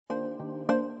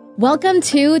Welcome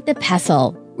to The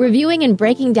Pestle, reviewing and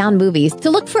breaking down movies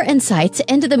to look for insights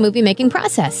into the movie-making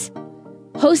process.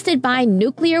 Hosted by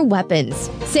Nuclear Weapons,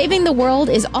 saving the world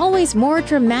is always more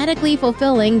dramatically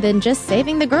fulfilling than just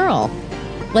saving the girl.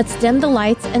 Let's dim the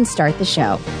lights and start the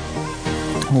show.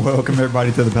 Welcome,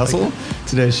 everybody, to The Pestle.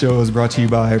 Today's show is brought to you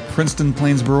by Princeton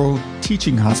Plainsboro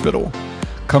Teaching Hospital.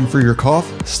 Come for your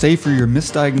cough, stay for your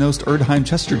misdiagnosed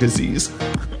Erdheim-Chester disease.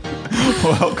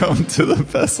 Welcome to The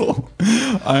Pestle.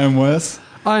 I am Wes.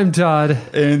 I'm Todd.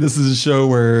 And this is a show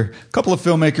where a couple of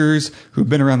filmmakers who've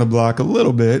been around the block a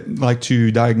little bit like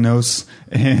to diagnose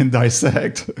and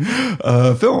dissect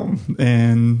film.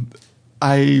 And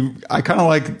I kind of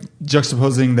like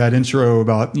juxtaposing that intro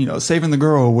about, saving the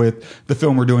girl with the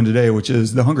film we're doing today, which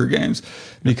is The Hunger Games,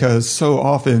 because so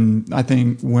often I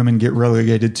think women get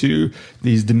relegated to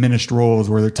these diminished roles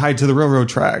where they're tied to the railroad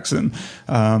tracks and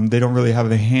they don't really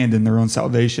have a hand in their own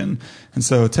salvation. And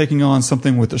so taking on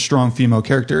something with a strong female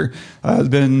character has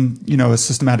been, a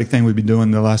systematic thing we've been doing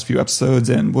the last few episodes.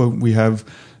 And we have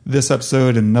this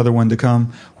episode and another one to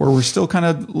come where we're still kind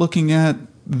of looking at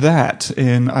that.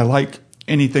 And I like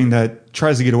anything that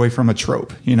tries to get away from a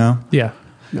trope, Yeah.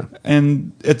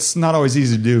 And it's not always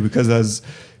easy to do because as,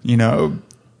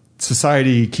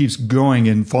 society keeps going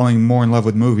and falling more in love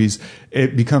with movies,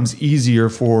 it becomes easier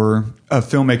for a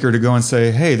filmmaker to go and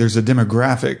say, hey, there's a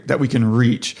demographic that we can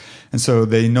reach. And so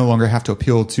they no longer have to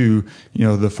appeal to,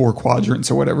 the four quadrants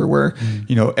or whatever, where,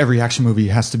 every action movie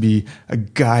has to be a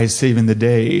guy saving the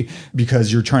day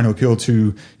because you're trying to appeal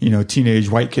to, teenage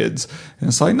white kids. And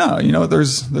it's like, no,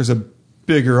 there's a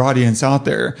bigger audience out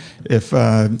there. If,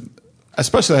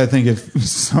 especially I think if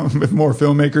more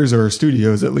filmmakers or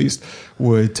studios at least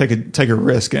would take a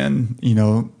risk and,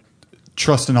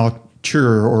 trust an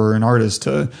auteur or an artist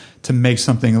to make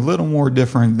something a little more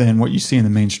different than what you see in the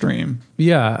mainstream.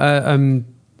 Yeah. I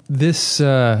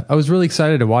was really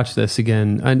excited to watch this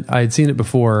again. I had seen it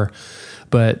before,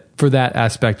 but for that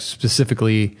aspect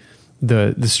specifically,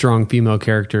 the strong female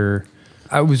character,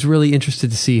 I was really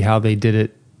interested to see how they did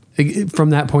it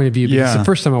from that point of view, because the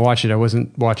first time I watched it, I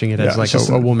wasn't watching it as like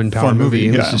a woman power movie.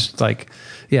 It was just like,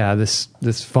 this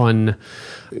fun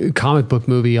comic book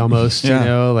movie almost,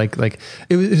 like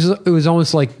it was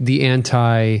almost like the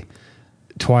anti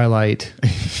Twilight.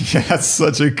 Yeah, that's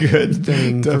such a good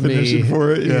definition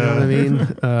for it. You know what I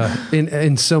mean?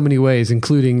 In so many ways,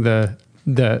 including the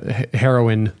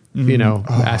heroine,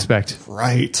 aspect.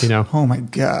 Right. Oh my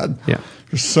God. Yeah.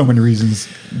 There's so many reasons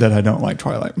that I don't like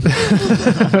Twilight.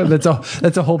 That's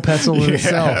a whole pestle in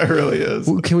itself. Yeah, it really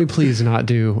is. Can we please not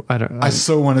do? I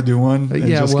so want to do one and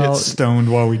get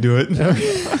stoned while we do it.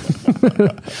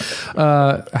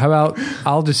 How about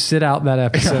I'll just sit out that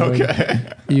episode.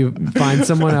 Okay. You find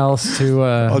someone else to.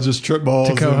 I'll just trip balls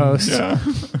to co-host.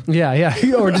 Yeah,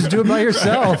 or just do it by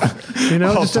yourself.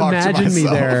 Just imagine me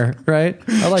there, right?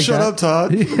 I like Shut up,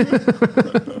 Todd.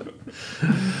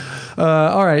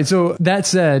 All right. So that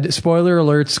said, spoiler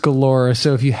alerts galore.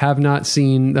 So if you have not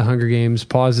seen The Hunger Games,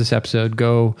 pause this episode,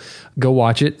 go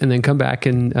watch it, and then come back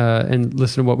and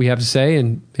listen to what we have to say,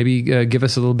 and maybe give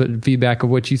us a little bit of feedback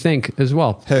of what you think as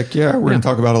well. Heck yeah. We're going to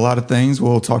talk about a lot of things.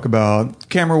 We'll talk about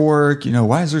camera work.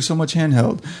 Why is there so much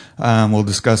handheld? We'll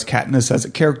discuss Katniss as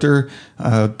a character,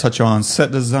 touch on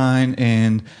set design,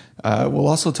 and we'll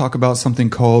also talk about something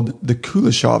called the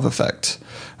Kuleshov effect.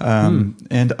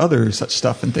 And other such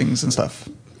stuff and things.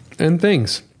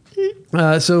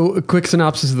 So a quick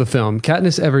synopsis of the film.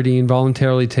 Katniss Everdeen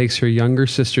voluntarily takes her younger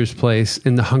sister's place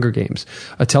in the Hunger Games,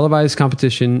 a televised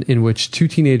competition in which two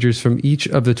teenagers from each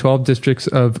of the 12 districts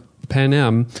of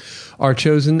Panem are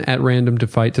chosen at random to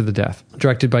fight to the death.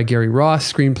 Directed by Gary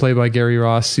Ross, screenplay by Gary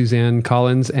Ross, Suzanne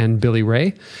Collins, and Billy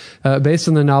Ray. Based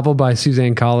on the novel by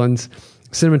Suzanne Collins,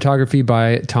 cinematography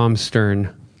by Tom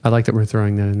Stern. I like that we're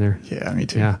throwing that in there. Yeah, me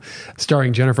too. Yeah.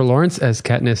 Starring Jennifer Lawrence as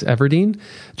Katniss Everdeen,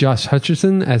 Josh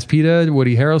Hutcherson as Peeta,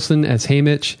 Woody Harrelson as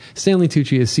Haymitch, Stanley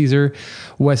Tucci as Caesar,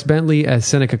 Wes Bentley as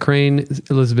Seneca Crane,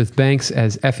 Elizabeth Banks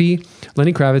as Effie,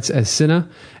 Lenny Kravitz as Cinna,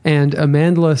 and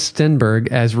Amanda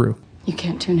Stenberg as Rue. You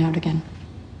can't tune out again.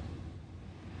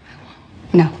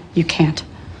 No, you can't.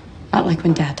 Not like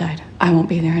when Dad died. I won't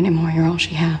be there anymore. You're all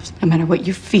she has. No matter what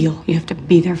you feel, you have to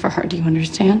be there for her. Do you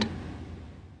understand?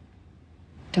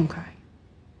 Don't cry.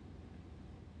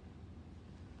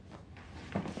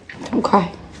 Don't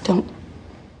cry. Don't.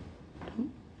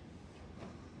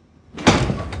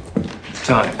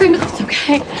 Time. Raymond, it's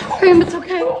okay. Raymond, it's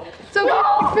okay. It's okay.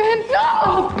 No! Raymond,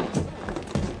 no!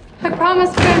 I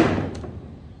promise, Raymond.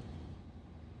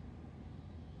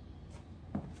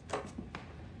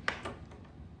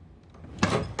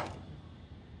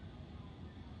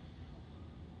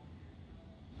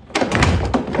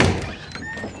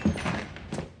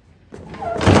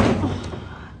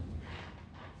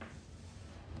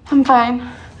 fine.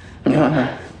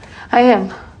 Yeah. I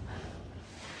am.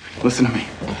 Listen to me.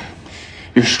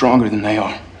 You're stronger than they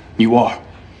are. You are.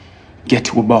 Get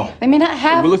to a bow. They may not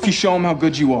have... Well, if you show them how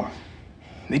good you are.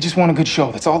 They just want a good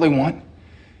show. That's all they want.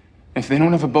 If they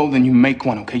don't have a bow, then you make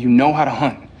one, okay? You know how to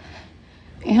hunt.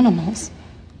 Animals.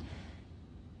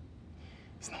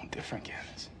 It's no different,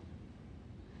 Candace.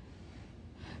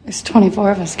 There's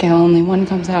 24 of us, Gail. Only one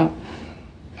comes out.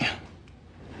 Yeah.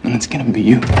 And it's gonna be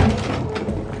you.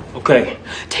 Okay,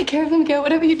 Take care of them, Gail.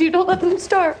 Whatever you do, don't let them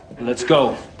starve. let's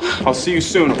go. I'll see you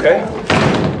soon, okay?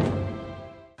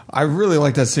 I really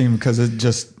like that scene because it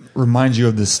just reminds you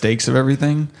of the stakes of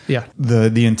everything. Yeah.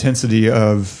 The intensity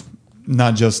of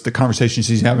not just the conversation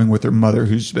she's having with her mother,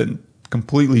 who's been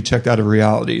completely checked out of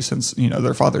reality since,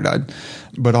 their father died,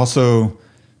 but also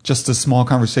just the small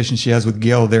conversation she has with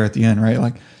Gail there at the end, right?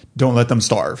 Like, don't let them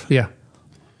starve. Yeah.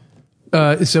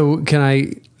 So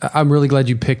I'm really glad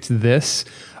you picked this.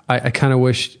 I kind of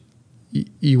wish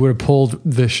you would have pulled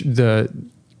the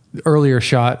earlier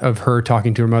shot of her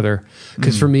talking to her mother.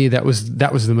 Cause for me, that was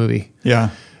the movie.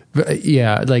 Yeah. But,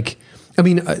 yeah. Like, I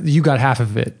mean, you got half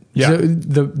of it. Yeah. So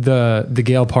the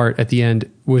Gail part at the end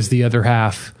was the other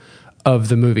half of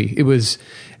the movie. It was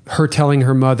her telling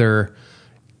her mother,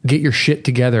 get your shit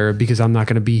together because I'm not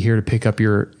going to be here to pick up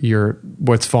your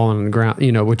what's fallen on the ground,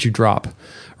 what you drop,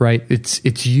 right?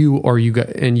 It's you or you got,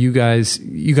 and you guys,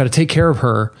 you got to take care of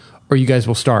her or you guys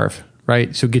will starve,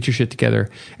 right? So get your shit together.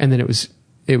 And then it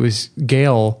was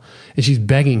Gail and she's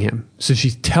begging him. So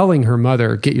she's telling her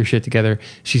mother, get your shit together.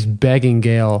 She's begging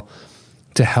Gail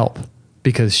to help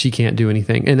because she can't do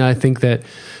anything. And I think that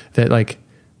like,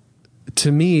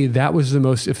 to me, that was the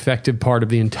most effective part of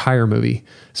the entire movie.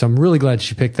 So I'm really glad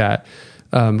she picked that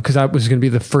because that was going to be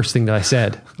the first thing that I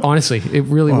said. Honestly, it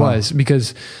really was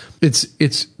because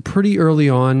it's pretty early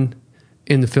on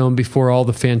in the film before all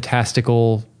the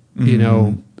fantastical,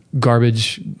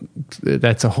 garbage.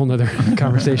 That's a whole nother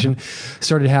conversation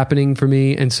started happening for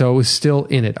me. And so I was still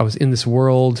in it. I was in this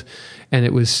world and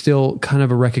it was still kind of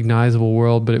a recognizable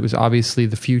world, but it was obviously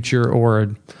the future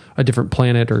or a different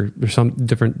planet or some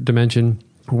different dimension,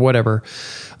 whatever.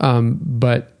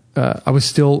 But I was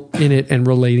still in it and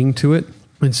relating to it.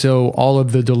 And so all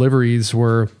of the deliveries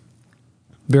were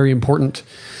very important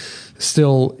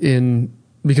still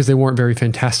because they weren't very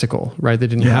fantastical, right? They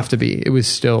didn't have to be. It was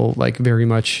still like very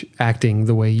much acting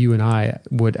the way you and I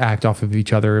would act off of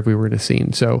each other if we were in a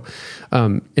scene. So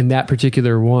in that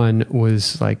particular one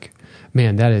was like,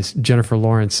 man, that is Jennifer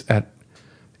Lawrence at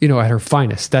her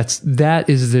finest. That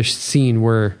is the scene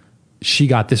where she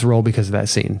got this role because of that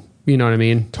scene. You know what I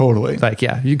mean? Totally. Like,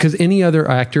 yeah, because any other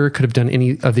actor could have done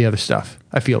any of the other stuff.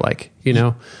 I feel like,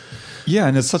 Yeah.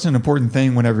 And it's such an important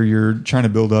thing whenever you're trying to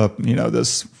build up,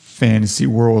 this fantasy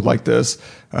world like this,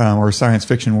 or science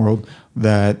fiction world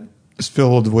that is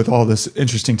filled with all this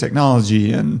interesting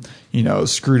technology and,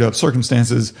 screwed up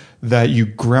circumstances, that you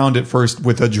ground it first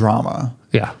with a drama.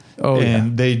 Yeah. Oh,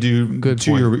 and they do,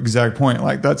 to your exact point,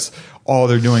 like that's all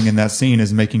they're doing in that scene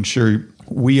is making sure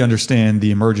we understand the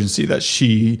emergency that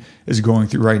she is going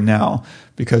through right now,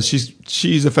 because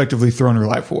she's effectively thrown her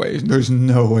life away. There's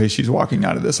no way she's walking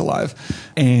out of this alive,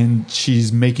 and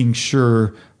she's making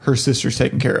sure her sister's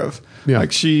taken care of. Yeah.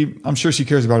 Like I'm sure she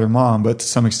cares about her mom, but to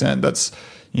some extent that's,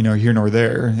 here nor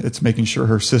there. It's making sure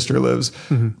her sister lives,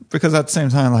 because at the same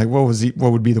time, like what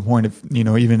would be the point of,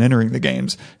 even entering the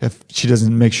games if she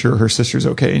doesn't make sure her sister's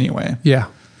okay anyway? Yeah.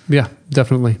 Yeah,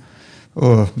 definitely.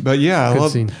 Oh, but yeah,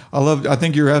 I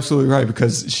think you're absolutely right,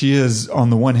 because she is on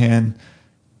the one hand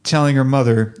telling her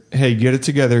mother, hey, get it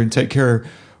together and take care.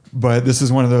 But this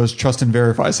is one of those trust and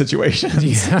verify situations.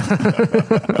 Yeah.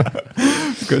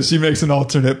 Because she makes an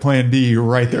alternate plan B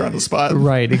right there on the spot.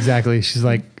 Right, exactly. She's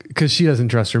like, because she doesn't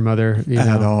trust her mother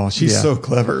at all. She's so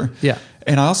clever. Yeah.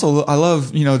 And I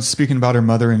love, speaking about her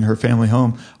mother and her family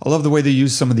home, I love the way they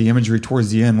use some of the imagery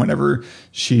towards the end whenever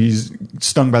she's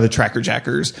stung by the tracker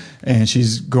jackers and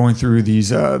she's going through these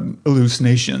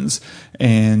hallucinations,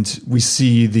 and we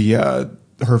see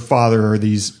her father or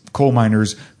these coal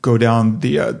miners go down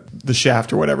the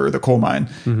shaft or whatever, the coal mine,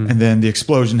 and then the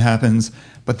explosion happens,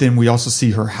 but then we also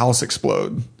see her house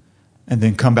explode and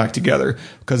then come back together,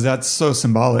 because that's so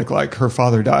symbolic. Like her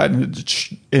father died and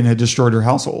it destroyed her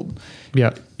household.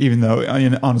 Yeah. Even though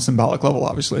on a symbolic level,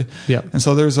 obviously. Yeah. And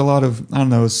so there's a lot of,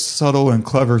 subtle and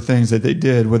clever things that they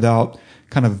did without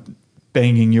kind of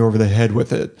banging you over the head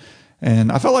with it. And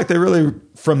I felt like they really,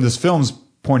 from this film's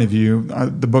point of view,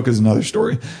 the book is another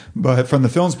story, but from the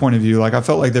film's point of view, like I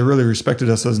felt like they really respected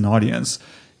us as an audience.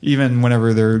 Even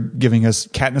whenever they're giving us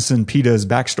Katniss and Peeta's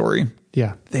backstory.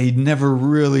 Yeah. They never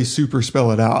really super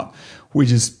spell it out. we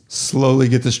just slowly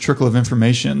get this trickle of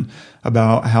information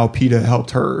about how PETA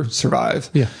helped her survive.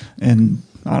 Yeah. And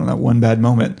I don't know, one bad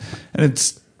moment. And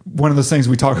it's one of those things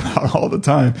we talk about all the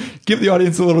time. Give the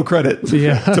audience a little credit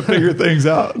to figure things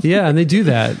out. Yeah. And they do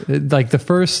that. Like the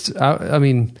first, I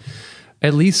mean,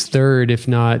 at least third, if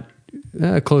not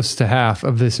close to half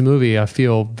of this movie, I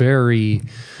feel very,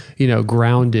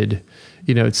 grounded.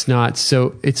 It's not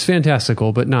so, it's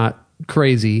fantastical, but not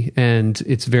crazy, and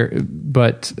it's very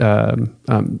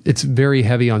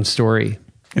heavy on story,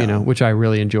 which I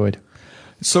really enjoyed.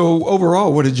 So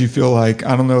overall, what did you feel like?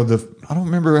 I don't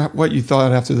remember what you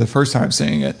thought after the first time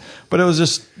seeing it, but it was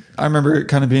just, I remember it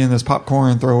kind of being this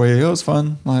popcorn throwaway. It was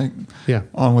fun,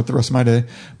 on with the rest of my day.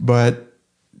 But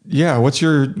yeah, what's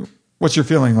your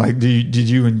feeling like? Did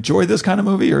you enjoy this kind of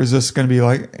movie, or is this going to be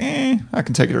like, I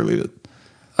can take it or leave it?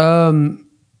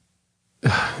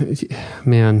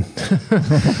 Man.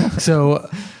 So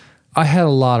I had a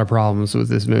lot of problems with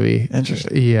this movie.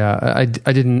 Interesting. Yeah. I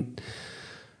didn't,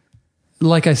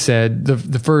 like I said,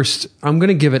 the first, I'm going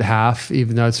to give it half,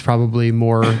 even though it's probably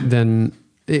more than,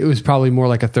 it was probably more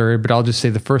like a third, but I'll just say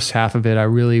the first half of it, I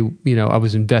really, I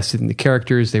was invested in the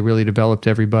characters. They really developed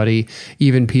everybody,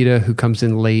 even PETA, who comes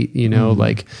in late,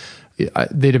 like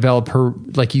they develop her,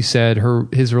 like you said,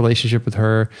 his relationship with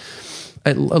her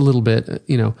a little bit,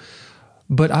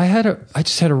 but I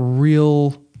just had a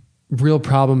real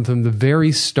problem from the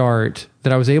very start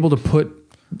that I was able to put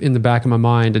in the back of my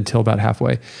mind until about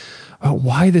halfway.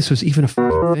 Why this was even a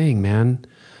thing, man?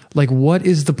 Like, what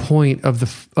is the point of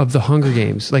the Hunger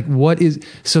Games? Like, what is,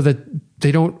 so that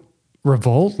they don't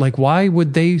revolt? Like, why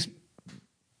would they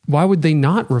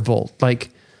not revolt?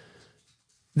 Like,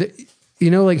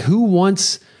 like, who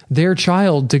wants their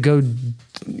child to go,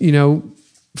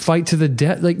 fight to the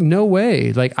death? Like, no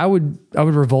way. Like, I would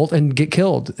revolt and get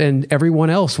killed, and everyone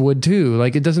else would too.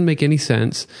 Like, it doesn't make any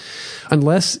sense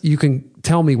unless you can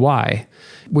tell me why,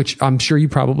 which I'm sure you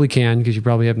probably can, because you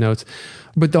probably have notes.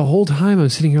 But the whole time I'm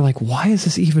sitting here like, why is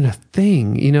this even a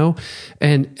thing?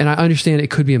 And I understand it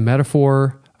could be a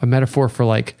metaphor for,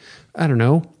 like, I don't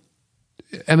know,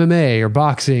 MMA or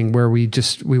boxing, where we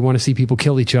want to see people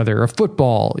kill each other, or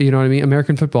football, you know what I mean?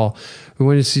 American football. We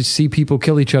want to see people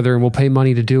kill each other, and we'll pay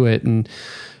money to do it.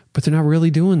 But they're not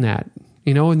really doing that,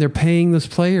 and they're paying those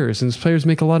players, and those players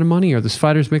make a lot of money, or those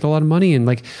fighters make a lot of money. And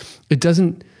like,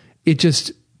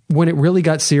 when it really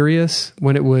got serious,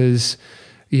 when it was,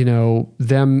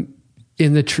 them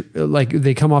in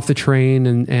they come off the train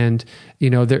and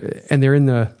they're in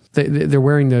they're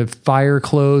wearing the fire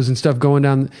clothes and stuff going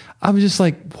down. I was just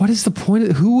like, what is the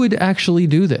point? Who would actually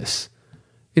do this?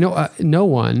 No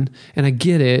one. And I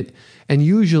get it. And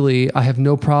usually I have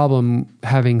no problem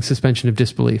having suspension of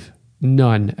disbelief.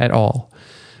 None at all.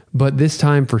 But this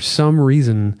time, for some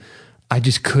reason, I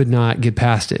just could not get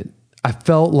past it. I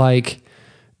felt like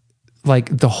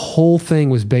the whole thing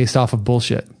was based off of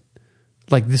bullshit.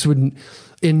 Like, this wouldn't,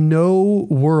 in no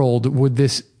world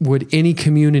would any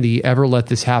community ever let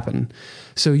this happen.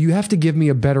 So you have to give me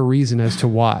a better reason as to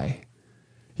why.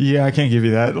 Yeah, I can't give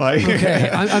you that. Like, okay,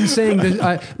 I'm saying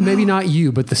that maybe not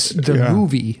you, but the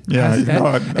movie.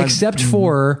 Yeah, except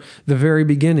for the very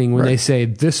beginning when they say,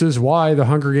 this is why the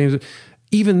Hunger Games,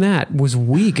 even that was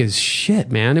weak as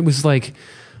shit, man. It was like,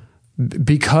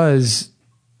 because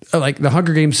like the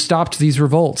Hunger Games stopped these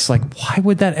revolts. Like, why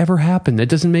would that ever happen? That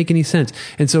doesn't make any sense.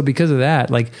 And so because of that,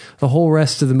 like, the whole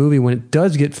rest of the movie, when it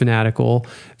does get fantastical,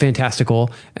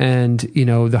 and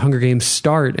the Hunger Games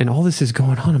start and all this is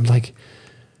going on, I'm like,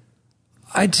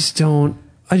 I just don't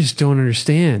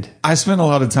understand. I spent a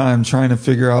lot of time trying to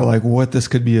figure out like what this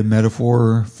could be a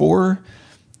metaphor for,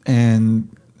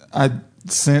 and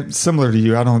similar to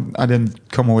you, I didn't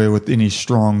come away with any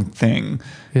strong thing.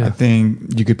 Yeah. I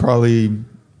think you could probably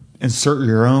insert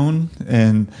your own,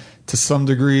 and to some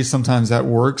degree, sometimes that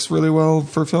works really well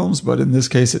for films, but in this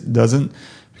case, it doesn't,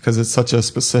 because it's such a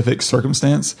specific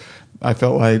circumstance. I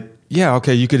felt like, yeah,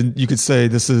 okay, you could say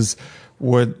this is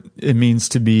what it means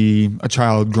to be a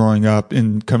child growing up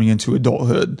and coming into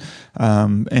adulthood.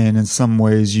 And in some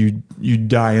ways you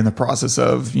die in the process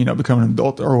of, becoming an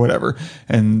adult or whatever.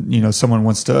 And, someone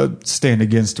wants to stand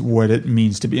against what it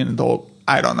means to be an adult.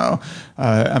 I don't know.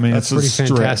 I mean, that's it's a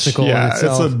stretch. Yeah,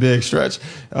 it's a big stretch.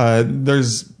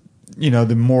 There's,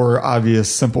 the more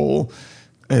obvious, simple,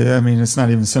 I mean, it's not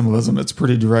even symbolism. It's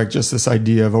pretty direct. Just this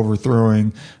idea of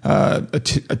overthrowing a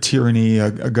tyranny,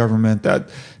 a government that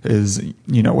is,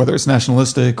 whether it's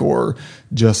nationalistic or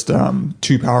just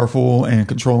too powerful and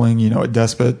controlling, a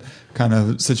despot kind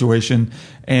of situation.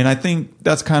 And I think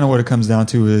that's kind of what it comes down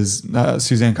to is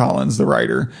Suzanne Collins, the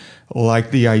writer,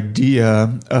 like the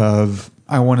idea of,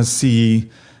 I want to see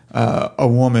a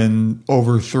woman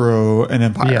overthrow an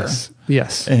empire.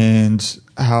 Yes. And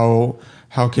how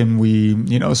can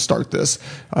we, start this?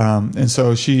 And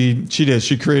so she did.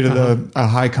 She created a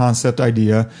high concept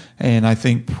idea, and I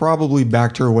think probably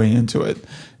backed her way into it.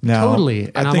 Now, totally.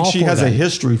 And I think she has that. a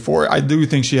history for it. I do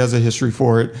think she has a history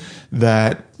for it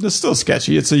that is still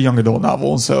sketchy. It's a young adult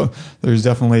novel, so there's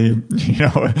definitely,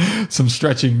 some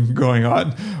stretching going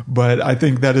on. But I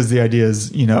think that is the idea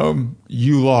is,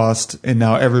 you lost, and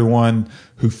now everyone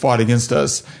who fought against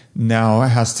us now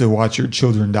has to watch your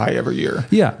children die every year.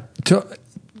 Yeah.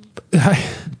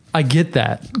 I get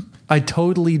that. I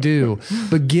totally do.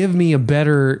 But give me a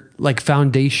better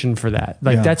foundation for that.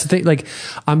 That's the thing.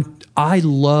 I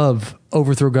love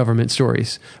overthrow government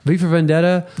stories. V for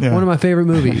Vendetta, one of my favorite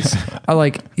movies.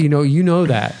 I you know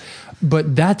that.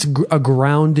 But that's a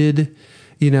grounded,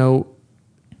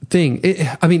 thing.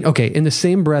 In the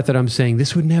same breath that I'm saying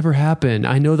this would never happen.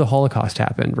 I know the Holocaust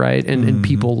happened, right? And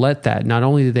people let that. Not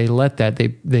only did they let that, they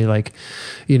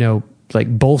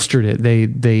bolstered it.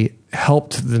 They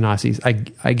helped the Nazis. I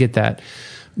get that.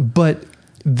 But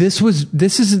this is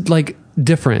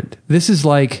different. This is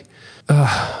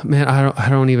man, I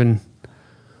don't even.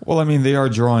 Well, they are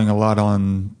drawing a lot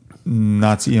on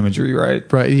Nazi imagery, right?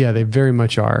 Right. Yeah, they very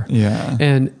much are. Yeah.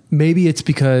 And maybe it's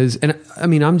because, I'm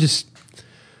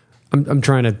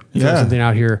trying to throw something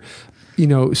out here,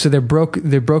 so they've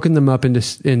broken them up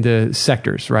into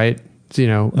sectors, right?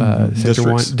 Sector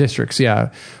districts. 1 districts.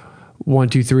 Yeah. 1,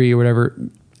 2, 3 or whatever.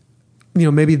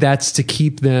 Maybe that's to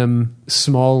keep them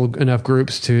small enough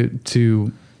groups to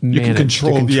manage, you can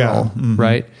control,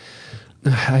 right?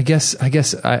 I guess I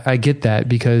get that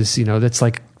because, that's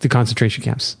like the concentration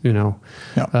camps,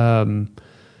 Yeah.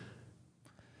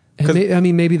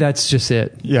 Maybe that's just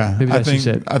it. Yeah. Maybe that's just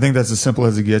it. I think that's as simple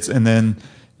as it gets. And then,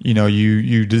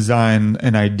 you design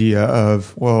an idea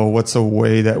of, well, what's a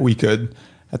way that we could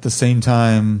at the same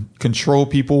time control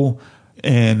people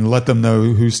and let them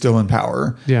know who's still in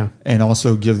power. Yeah. And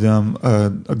also give them a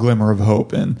glimmer of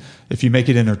hope. And if you make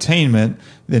it entertainment,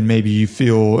 then maybe you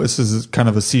feel this is kind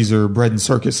of a Caesar bread and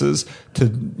circuses to,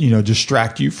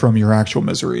 distract you from your actual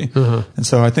misery. And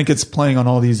so I think it's playing on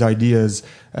all these ideas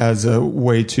as a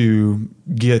way to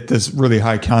get this really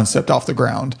high concept off the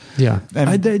ground. Yeah.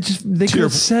 And they could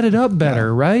have set it up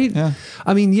better, right? Yeah.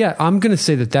 I'm going to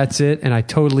say that that's it. And I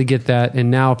totally get that.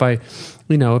 And now if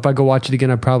I go watch it again,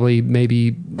 I probably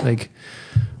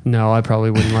no, I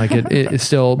probably wouldn't like it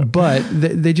still, but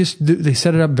they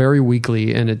set it up very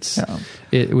weakly and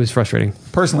it was frustrating.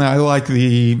 Personally, I like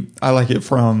it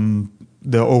from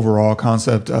the overall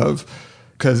concept of,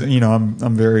 cause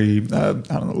I'm very,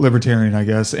 libertarian, I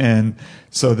guess. And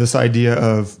so this idea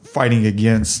of fighting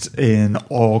against an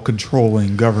all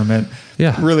controlling government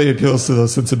really appeals to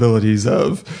those sensibilities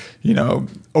of,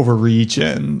 overreach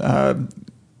and,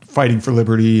 fighting for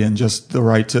liberty and just the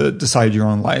right to decide your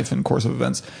own life and course of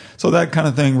events. So that kind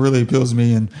of thing really appeals to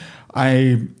me. And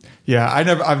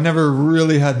I've never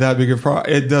really had that big of a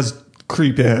problem. It does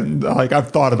creep in.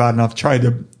 I've thought about it and I've tried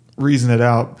to reason it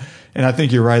out. And I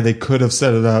think you're right. They could have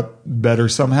set it up better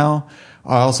somehow.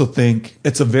 I also think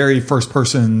it's a very first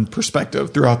person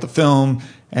perspective throughout the film.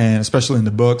 And especially in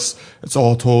the books, it's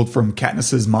all told from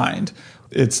Katniss's mind.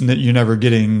 You're never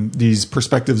getting these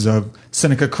perspectives of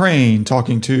Seneca Crane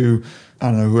talking to, I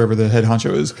don't know, whoever the head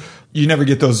honcho is. You never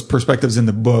get those perspectives in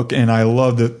the book. And I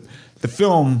love that the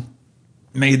film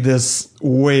made this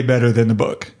way better than the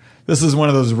book. This is one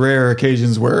of those rare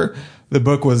occasions where the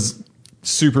book was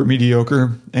super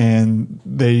mediocre and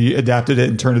they adapted it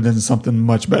and turned it into something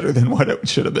much better than what it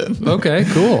should have been. Okay,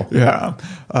 cool. Yeah.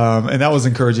 And that was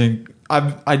encouraging.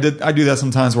 I do that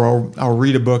sometimes where I'll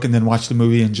read a book and then watch the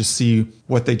movie and just see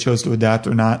what they chose to adapt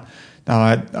or not. Now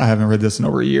I haven't read this in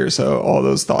over a year, so all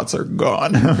those thoughts are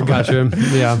gone. Gotcha.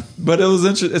 Yeah. But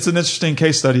it's an interesting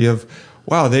case study of,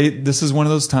 wow, this is one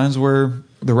of those times where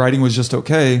the writing was just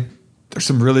okay. There's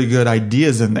some really good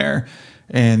ideas in there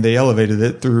and they elevated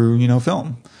it through,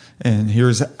 film. And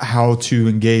here's how to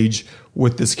engage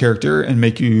with this character and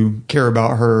make you care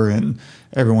about her and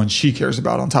everyone she cares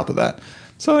about on top of that.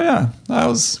 So yeah,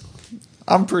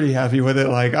 I'm pretty happy with it.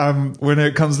 When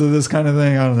it comes to this kind of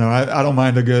thing, I don't know. I don't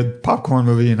mind a good popcorn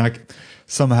movie and I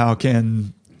somehow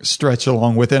can stretch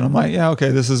along with it. I'm like, yeah, okay,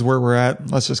 this is where we're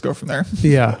at. Let's just go from there.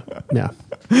 Yeah. Yeah.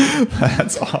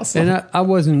 That's awesome. And I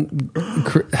wasn't.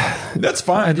 That's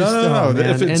fine. No.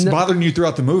 If it's bothering you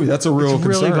throughout the movie, that's a real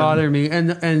concern. It's really bothering me.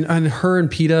 And her and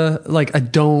PETA, I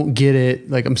don't get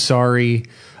it. I'm sorry.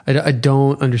 I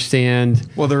don't understand.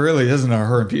 Well, there really isn't a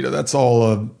her and PETA. That's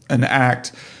all an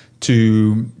act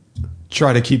to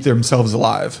try to keep themselves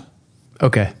alive.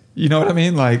 Okay. You know what I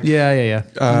mean? Like, Yeah.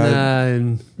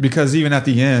 because even at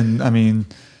the end, I mean,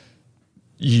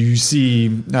 you see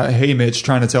Haymitch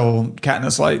trying to tell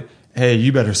Katniss, like, hey,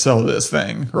 you better sell this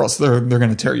thing or else they're going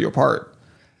to tear you apart.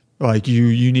 Like,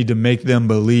 you need to make them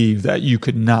believe that you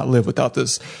could not live without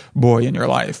this boy in your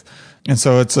life. And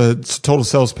so it's a total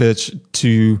sales pitch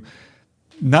to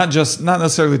not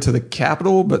necessarily to the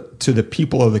Capitol, but to the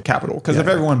people of the Capitol. Because if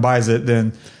everyone buys it,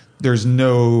 then there's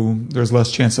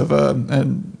less chance of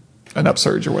an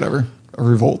upsurge or whatever, a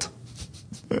revolt.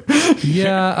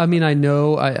 Yeah, I mean, I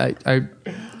know,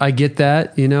 I get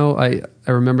that. You know, I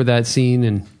remember that scene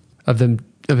and of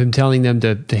him telling them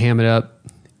to ham it up,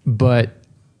 but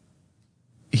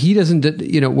he doesn't.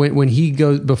 You know, when he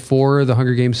goes before the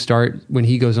Hunger Games start, when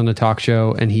he goes on the talk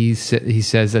show and he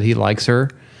says that he likes her,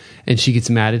 and she gets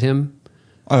mad at him.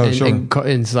 Oh, and, sure. And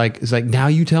it's like now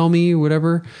you tell me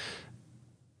whatever.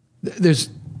 It's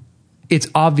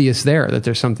obvious there that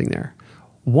there's something there.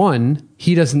 One,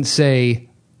 he doesn't say,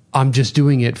 I'm just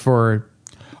doing it for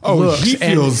looks. He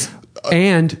feels...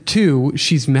 And two,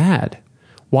 she's mad.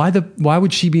 Why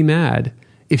would she be mad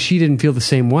if she didn't feel the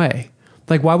same way?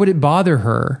 Like, why would it bother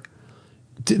her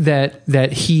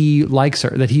that he likes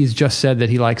her, that he's just said that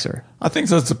he likes her? I think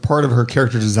that's a part of her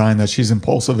character design, that she's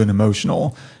impulsive and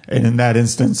emotional. And in that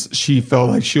instance, she felt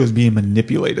like she was being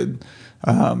manipulated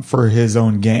for his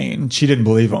own gain. She didn't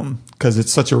believe him because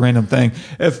it's such a random thing.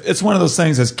 If it's one of those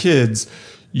things, as kids,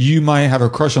 you might have a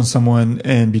crush on someone,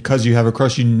 and because you have a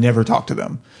crush, you never talk to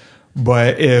them.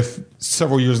 But if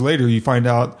several years later you find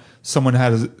out someone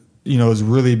has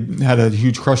really had a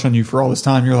huge crush on you for all this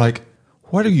time, you're like,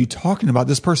 what are you talking about?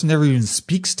 This person never even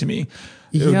speaks to me.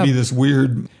 It would be this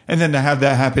weird. And then to have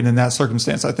that happen in that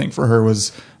circumstance, I think for her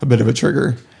was a bit of a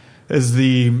trigger. Is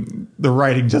the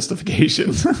writing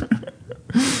justification.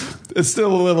 It's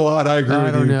still a little odd. I agree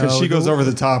with you, because she goes over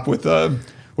the top with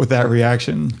that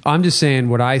reaction. I'm just saying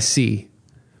what I see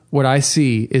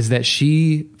is that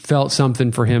she felt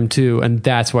something for him too, and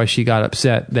that's why she got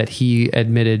upset that he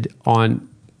admitted on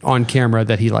camera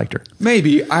that he liked her.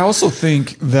 Maybe. I also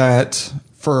think that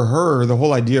for her, the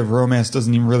whole idea of romance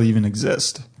doesn't even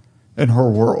exist in her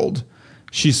world.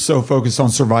 She's so focused on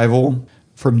survival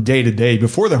from day to day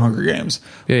before the Hunger Games.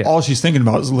 Yeah. All she's thinking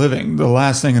about is living. The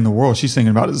last thing in the world she's thinking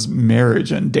about is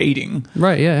marriage and dating.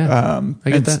 Right, yeah. I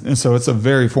get that. And so it's a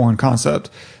very foreign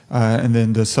concept. And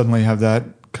then to suddenly have that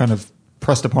kind of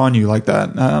pressed upon you like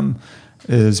that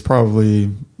is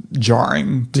probably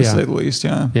jarring, to say the least.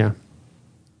 Yeah. Yeah.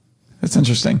 It's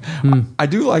interesting. I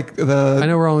do like I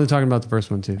know we're only talking about the first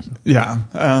one too. So.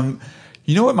 Yeah.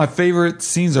 You know what my favorite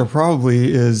scenes are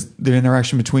probably is the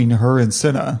interaction between her and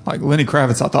Cinna. Like, Lenny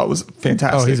Kravitz I thought was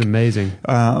fantastic. Oh, he's amazing.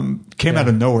 Came out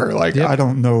of nowhere. Like, I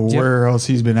don't know where else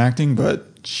he's been acting,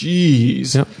 but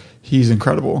geez, he's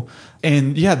incredible.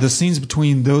 And yeah, the scenes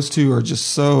between those two are just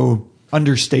so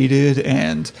understated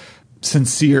and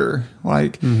sincere.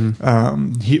 Like,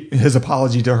 his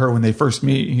apology to her when they first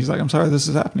meet, he's like, I'm sorry this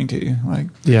is happening to you. Like,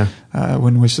 I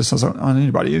wouldn't wish this on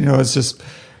anybody. You know, it's just,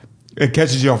 it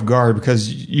catches you off guard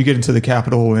because you get into the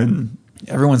Capitol and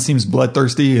everyone seems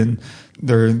bloodthirsty, and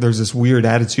there's this weird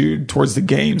attitude towards the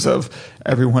games of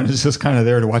everyone is just kind of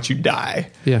there to watch you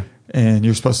die. Yeah. And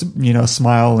you're supposed to,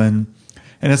 smile, and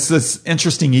it's this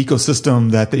interesting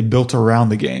ecosystem that they built around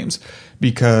the games,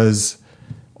 because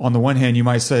on the one hand you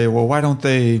might say, well, why don't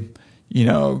they,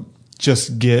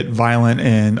 just get violent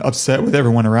and upset with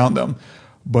everyone around them?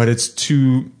 But it's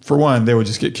for one, they would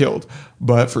just get killed.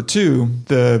 But for two,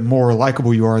 the more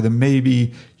likable you are, the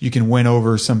maybe you can win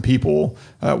over some people,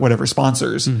 whatever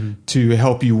sponsors, to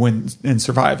help you win and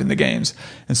survive in the games.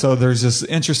 And so there's this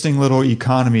interesting little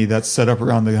economy that's set up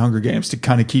around the Hunger Games to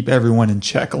kind of keep everyone in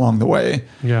check along the way.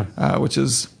 Yeah. Which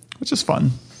is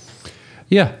fun.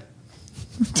 Yeah.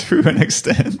 To an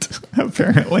extent,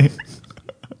 apparently.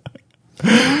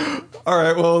 All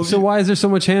right. Well, so why is there so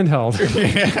much handheld?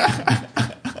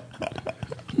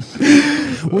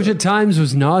 Which at times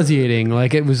was nauseating.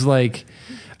 Like, it was like,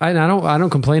 I don't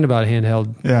complain about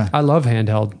handheld. Yeah. I love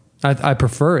handheld. I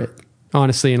prefer it,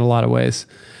 honestly, in a lot of ways.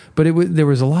 But there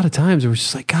was a lot of times it was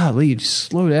just like, golly, just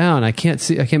slow down. I can't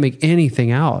make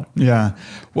anything out. Yeah.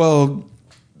 Well,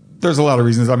 there's a lot of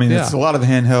reasons. I mean, it's a lot of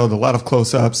handheld, a lot of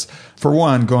close-ups. For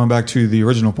one, going back to the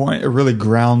original point, it really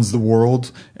grounds the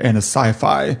world in a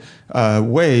sci-fi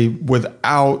way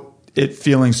without it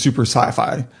feeling super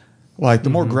sci-fi. Like,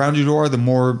 the more grounded you are, the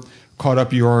more caught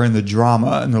up you are in the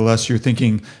drama and the less you're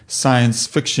thinking science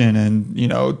fiction and,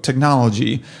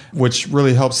 technology, which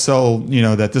really helps sell,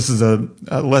 that this is a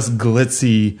less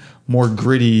glitzy, more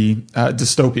gritty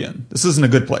dystopian. This isn't a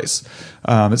good place.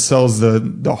 It sells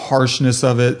the harshness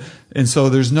of it. And so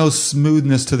there's no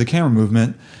smoothness to the camera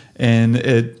movement, and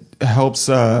it helps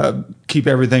keep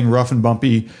everything rough and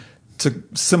bumpy to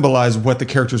symbolize what the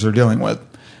characters are dealing with.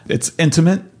 It's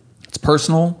intimate. It's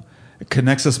personal. It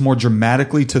connects us more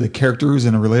dramatically to the characters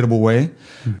in a relatable way,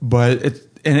 but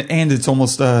it's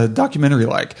almost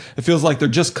documentary-like. It feels like they're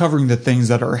just covering the things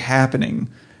that are happening.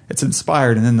 It's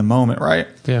inspired and in the moment, right?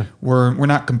 Yeah. We're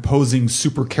not composing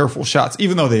super careful shots,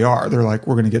 even though they are. They're like,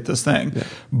 we're going to get this thing. Yeah.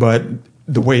 But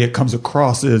the way it comes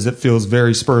across is it feels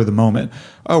very spur of the moment.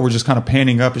 Oh, we're just kind of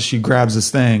panning up as she grabs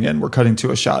this thing, and we're cutting to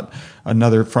a shot,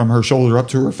 another from her shoulder up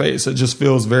to her face. It just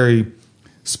feels very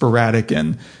sporadic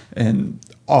and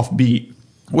offbeat,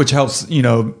 which helps,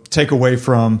 take away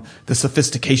from the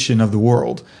sophistication of the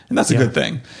world. And that's a good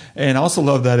thing. And I also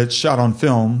love that it's shot on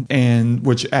film, and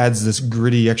which adds this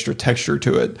gritty extra texture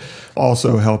to it,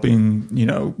 also helping,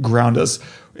 ground us.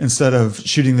 Instead of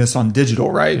shooting this on digital,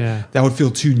 right? Yeah. That would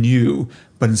feel too new.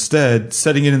 But instead,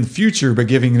 setting it in the future, but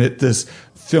giving it this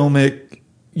filmic,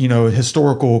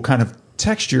 historical kind of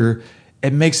texture,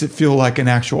 it makes it feel like an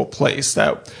actual place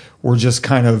that we're just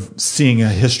kind of seeing a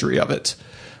history of it.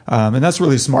 And that's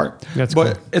really smart. But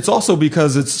cool. It's also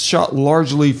because it's shot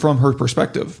largely from her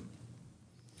perspective.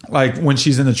 Like when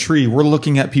she's in the tree, we're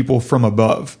looking at people from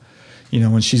above.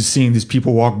 When she's seeing these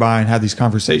people walk by and have these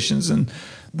conversations, and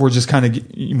we're just kind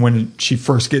of, when she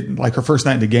first get like her first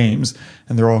night into games,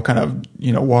 and they're all kind of,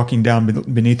 walking down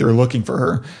beneath her looking for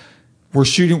her. We're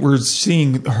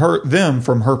seeing them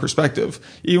from her perspective.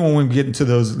 Even when we get into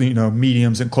those,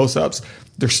 mediums and close-ups,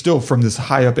 they're still from this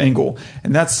high up angle.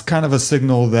 And that's kind of a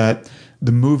signal that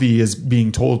the movie is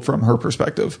being told from her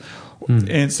perspective.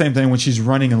 And same thing when she's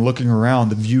running and looking around,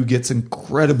 the view gets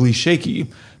incredibly shaky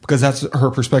because that's her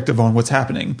perspective on what's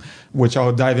happening, which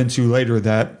I'll dive into later,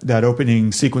 that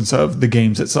opening sequence of the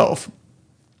games itself.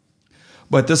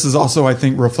 But this is also, I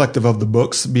think, reflective of the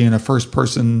books being a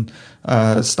first-person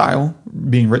style,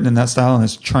 being written in that style, and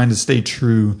it's trying to stay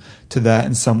true to that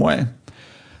in some way.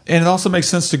 And it also makes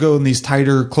sense to go in these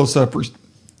tighter close-up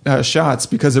shots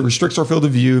because it restricts our field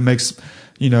of view, makes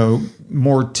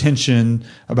more tension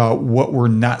about what we're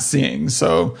not seeing.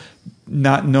 So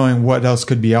not knowing what else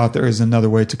could be out there is another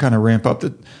way to kind of ramp up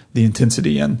the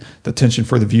intensity and the tension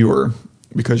for the viewer,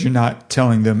 because you're not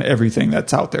telling them everything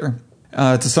that's out there.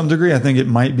 To some degree, I think it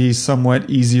might be somewhat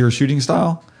easier shooting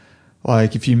style.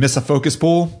 Like if you miss a focus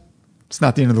pull, it's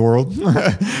not the end of the world.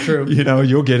 True.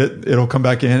 You'll get it. It'll come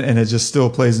back in, and it just still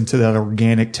plays into that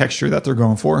organic texture that they're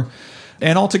going for.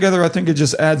 And altogether, I think it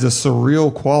just adds a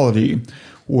surreal quality,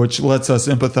 which lets us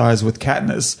empathize with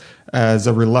Katniss as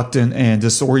a reluctant and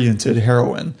disoriented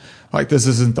heroine. Like this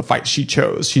isn't the fight she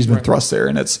chose. She's been thrust there,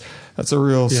 and that's a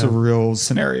real surreal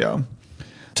scenario.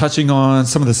 Touching on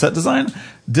some of the set design,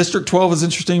 District 12 is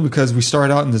interesting because we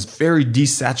start out in this very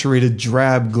desaturated,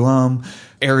 drab, glum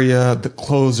area. The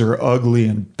clothes are ugly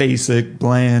and basic,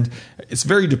 bland. It's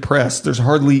very depressed. There's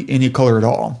hardly any color at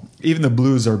all. Even the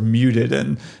blues are muted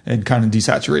and kind of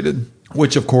desaturated,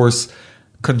 which of course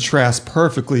contrasts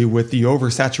perfectly with the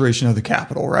oversaturation of the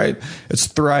capital, right? It's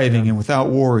thriving and without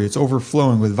worry. It's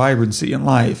overflowing with vibrancy and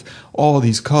life. All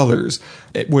these colors,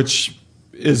 which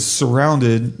is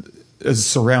surrounding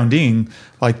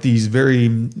like these very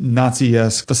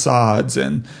Nazi-esque facades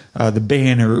and the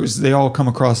banners. They all come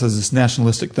across as this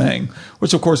nationalistic thing,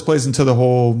 which of course plays into the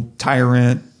whole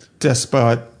tyrant,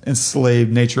 despot,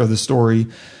 enslaved nature of the story.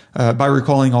 By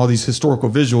recalling all these historical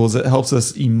visuals, it helps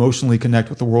us emotionally connect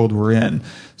with the world we're in.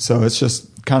 So it's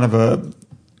just kind of a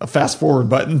fast forward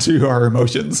button to our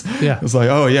emotions. Yeah. It's like,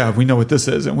 oh yeah, we know what this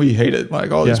is and we hate it.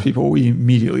 Like all these people we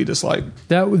immediately dislike.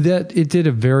 That it did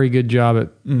a very good job at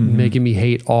making me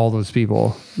hate all those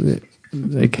people.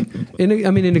 Like in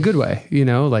a good way, it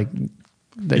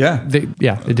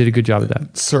did a good job at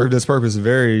that. Served its purpose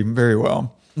very, very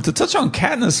well. To touch on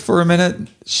Katniss for a minute,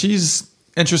 she's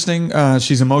interesting.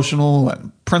 She's emotional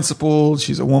and principled.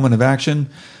 She's a woman of action,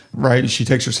 right? She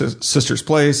takes her sister's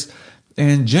place.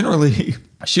 And generally,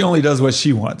 she only does what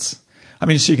she wants. I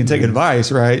mean, she can take advice,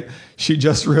 right? She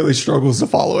just really struggles to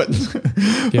follow it.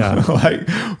 Yeah. Like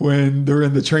when they're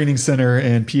in the training center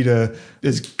and Peeta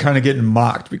is kind of getting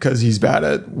mocked because he's bad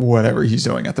at whatever he's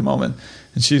doing at the moment.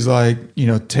 And she's like,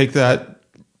 take that,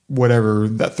 whatever,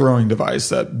 that throwing device,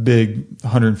 that big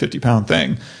 150-pound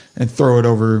thing, and throw it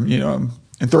over, and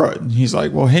throw it. And he's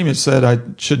like, well, Haymitch said I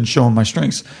shouldn't show him my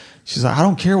strengths. She's like, I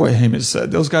don't care what Haymitch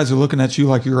said. Those guys are looking at you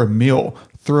like you're a meal.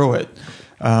 Throw it.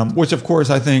 which of course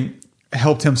I think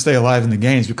helped him stay alive in the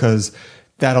games because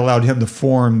that allowed him to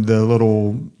form the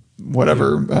little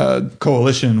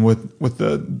coalition with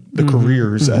the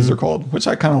careers as they're called, which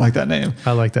I kind of like that name.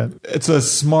 I like that. It's a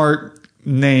smart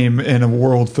name in a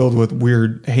world filled with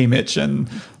weird Haymitch and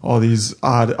all these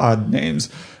odd names.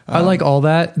 I like all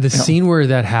that. The scene where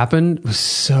that happened was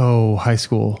so high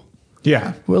school.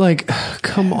 Yeah. We're like,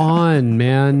 come on,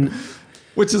 man.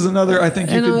 Which is another, I think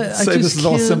you could say this is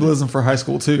all symbolism for high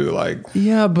school too. Like,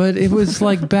 yeah, but it was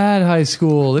like bad high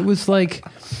school. It was like,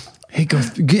 hey,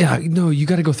 you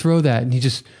got to go throw that. And he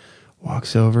just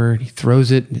walks over and he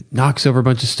throws it and it knocks over a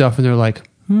bunch of stuff. And they're like,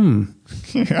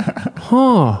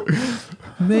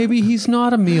 maybe he's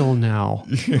not a meal now.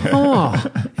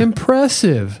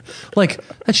 Impressive. Like,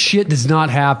 that shit does not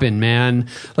happen, man.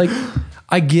 Like,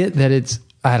 I get that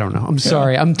I don't know. I'm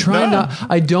sorry. I'm trying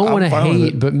I don't want to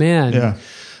hate, but man,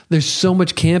 there's so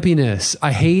much campiness.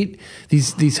 I hate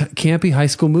these campy high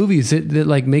school movies that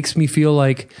like makes me feel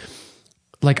like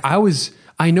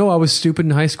I know I was stupid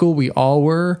in high school. We all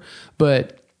were,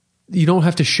 but you don't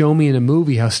have to show me in a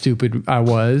movie how stupid I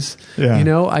was. Yeah. You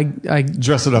know, I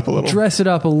dress it up a little. Dress it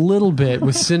up a little bit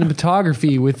with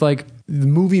cinematography, with like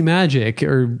movie magic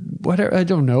or whatever. I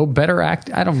don't know. Better act.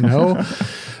 I don't know.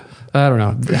 I don't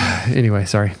know. Anyway,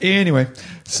 sorry. Anyway,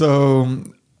 so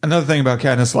another thing about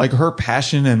Katniss, like her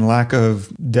passion and lack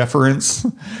of deference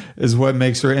is what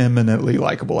makes her eminently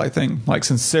likable, I think. Like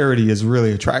sincerity is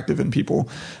really attractive in people,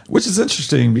 which is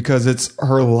interesting because it's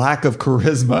her lack of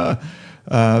charisma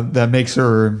that makes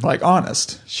her like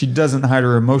honest. She doesn't hide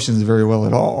her emotions very well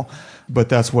at all, but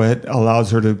that's what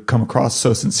allows her to come across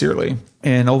so sincerely.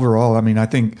 And overall, I mean, I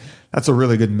think that's a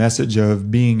really good message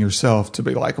of being yourself to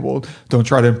be likable. Don't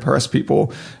try to impress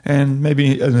people. And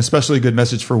maybe an especially good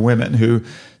message for women who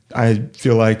I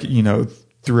feel like, you know,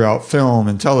 throughout film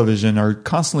and television are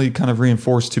constantly kind of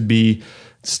reinforced to be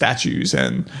statues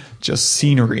and just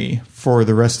scenery for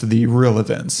the rest of the real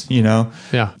events, you know?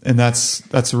 Yeah. And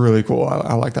that's really cool.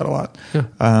 I like that a lot. Yeah.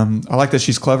 I like that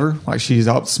she's clever. Like she's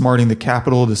outsmarting the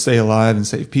Capitol to stay alive and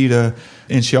save PETA.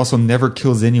 And she also never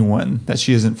kills anyone that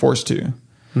she isn't forced to.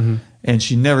 Mm-hmm. And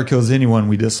she never kills anyone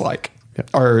we dislike. Yep.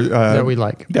 Or that we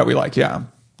like. That we like, yeah.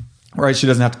 Right? She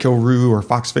doesn't have to kill Rue or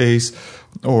Foxface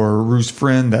or Rue's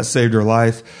friend that saved her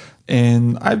life.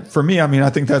 And for me, I mean, I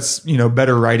think that's, you know,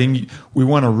 better writing. We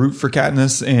want to root for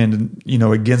Katniss and, you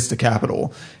know, against the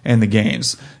Capitol and the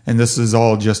games. And this is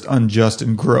all just unjust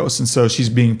and gross. And so she's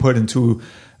being put into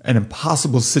an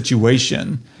impossible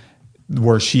situation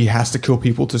where she has to kill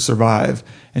people to survive,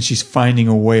 and she's finding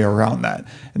a way around that.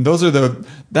 And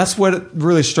that's what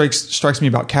really strikes me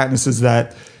about Katniss is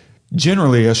that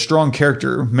generally a strong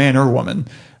character, man or woman,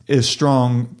 is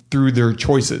strong through their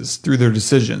choices, through their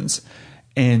decisions.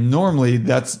 And normally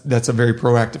that's a very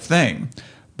proactive thing.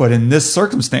 But in this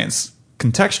circumstance,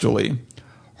 contextually,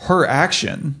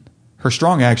 her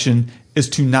strong action is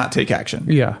to not take action.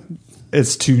 Yeah.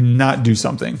 It's to not do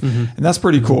something. Mm-hmm. And that's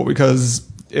pretty cool because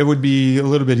it would be a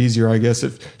little bit easier, I guess,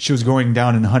 if she was going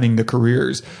down and hunting the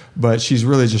careers. But she's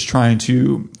really just trying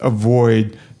to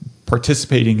avoid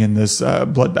participating in this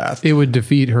bloodbath. It would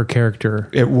defeat her character.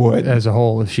 It would. As a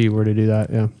whole if she were to do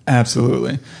that, yeah.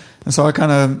 Absolutely. And so I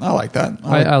like that.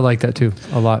 I like that too,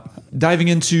 a lot. Diving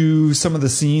into some of the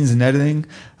scenes and editing,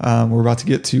 we're about to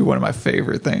get to one of my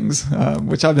favorite things,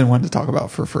 which I've been wanting to talk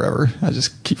about for forever. I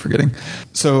just keep forgetting.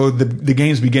 So the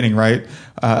game's beginning, right?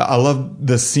 I love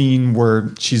the scene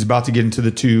where she's about to get into the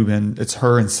tube and it's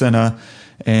her and Senna.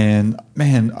 And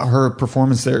man, her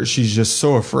performance there, she's just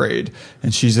so afraid.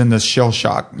 And she's in this shell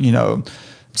shock, you know,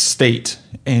 state,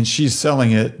 and she's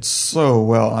selling it so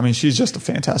well. I mean, she's just a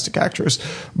fantastic actress,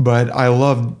 but I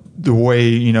love the way,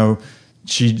 you know,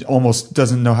 she almost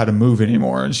doesn't know how to move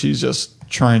anymore, and she's just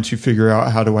trying to figure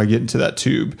out, how do I get into that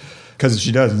tube? Because if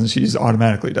she doesn't, she's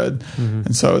automatically dead. Mm-hmm.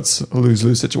 And so it's a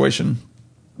lose-lose situation.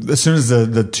 As soon as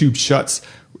the tube shuts,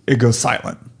 it goes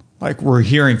silent. Like we're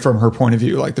hearing from her point of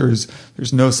view, like there's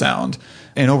no sound.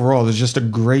 And overall, there's just a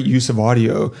great use of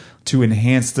audio to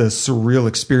enhance the surreal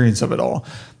experience of it all,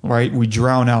 right? We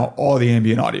drown out all the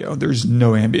ambient audio. There's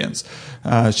no ambience.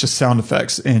 It's just sound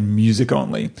effects and music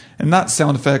only. And not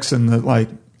sound effects in the like,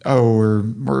 oh,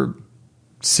 we're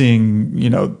seeing,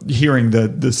 you know, hearing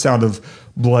the sound of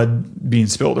blood being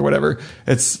spilled or whatever.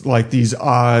 It's like these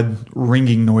odd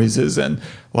ringing noises, and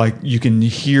like you can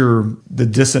hear the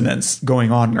dissonance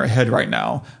going on in her head right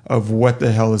now of what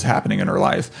the hell is happening in her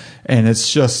life. And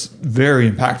it's just very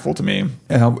impactful to me,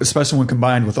 especially when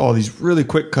combined with all these really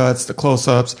quick cuts, the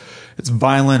close-ups. It's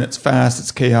violent, it's fast,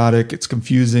 it's chaotic, it's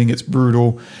confusing, it's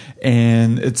brutal,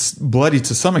 and it's bloody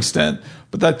to some extent.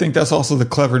 But I think that's also the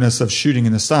cleverness of shooting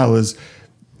in the style is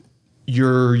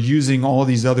you're using all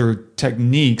these other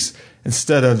techniques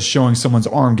instead of showing someone's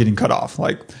arm getting cut off.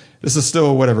 Like, this is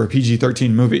still whatever, a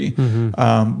PG-13 movie,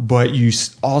 but you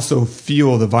also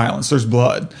feel the violence. There's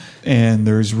blood and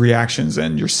there's reactions,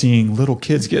 and you're seeing little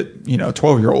kids get,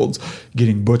 12-year-olds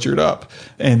getting butchered up,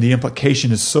 and the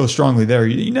implication is so strongly there.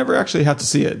 You never actually have to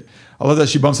see it. I love that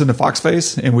she bumps into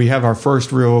Foxface, and we have our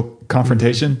first real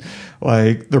confrontation.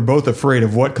 Like, they're both afraid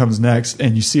of what comes next,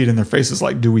 and you see it in their faces.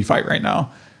 Like, do we fight right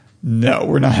now? No,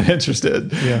 we're not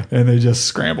interested. Yeah. And they just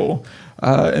scramble.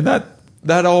 And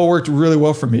that all worked really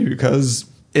well for me because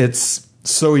it's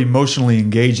so emotionally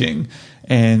engaging,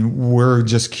 and we're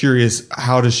just curious,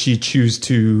 how does she choose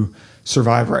to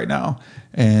survive right now?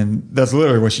 And that's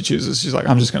literally what she chooses. She's like,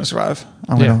 I'm just going to survive.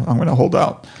 I'm going to hold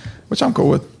out, which I'm cool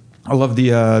with. I love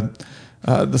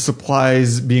the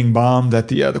supplies being bombed at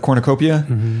the cornucopia.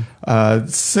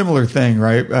 Similar thing,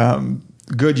 right?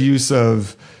 Good use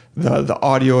of the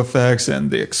audio effects and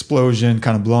the explosion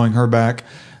kind of blowing her back.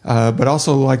 But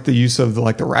also like the use of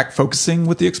the rack focusing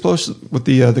with the explosion, with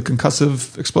the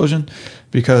concussive explosion,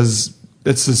 because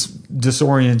it's this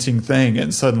disorienting thing,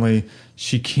 and suddenly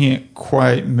she can't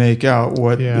quite make out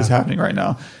what is happening right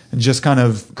now, and just kind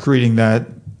of creating that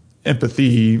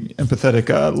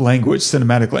empathetic language,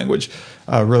 cinematic language,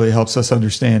 really helps us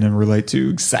understand and relate to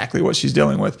exactly what she's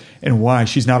dealing with and why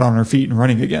she's not on her feet and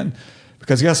running again.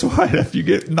 Because guess what? If you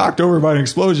get knocked over by an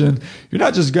explosion, you're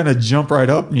not just going to jump right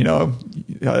up,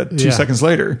 2 seconds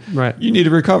later. Right. You need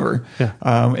to recover. Yeah.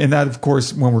 And that, of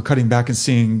course, when we're cutting back and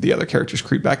seeing the other characters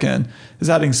creep back in, is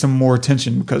adding some more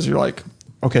tension, because you're like,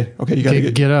 okay, you got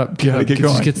to get up. Get going.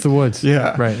 Just get to the woods.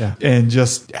 Yeah. Right. Yeah. And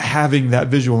just having that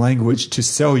visual language to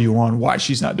sell you on why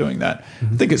she's not doing that.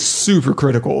 I think it's super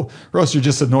critical, or else you're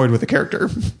just annoyed with the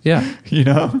character. Yeah.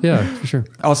 Yeah, for sure.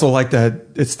 I also like that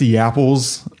it's the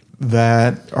apples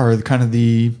that are kind of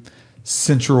the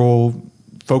central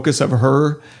focus of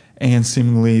her, and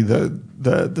seemingly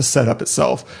the setup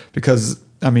itself. Because,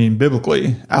 I mean,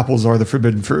 biblically, apples are the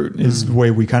forbidden fruit is the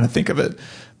way we kind of think of it.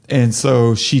 And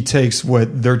so she takes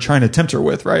what they're trying to tempt her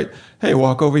with, right? Hey,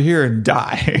 walk over here and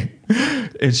die.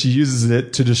 And she uses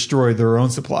it to destroy their own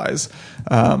supplies.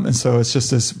 And so it's just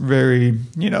this very,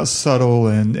 subtle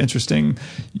and interesting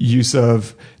use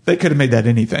of, they could have made that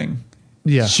anything.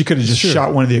 Yeah. She could have just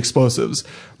shot one of the explosives,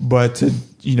 but to,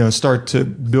 start to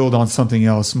build on something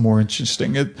else more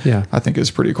interesting, I think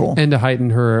is pretty cool. And to heighten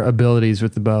her abilities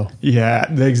with the bow.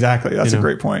 Yeah, exactly. That's a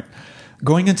great point.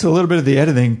 Going into a little bit of the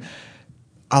editing,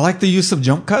 I like the use of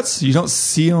jump cuts. You don't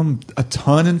see them a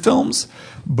ton in films,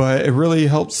 but it really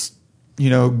helps,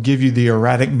 give you the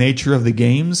erratic nature of the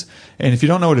games. And if you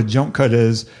don't know what a jump cut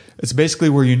is, it's basically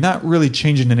where you're not really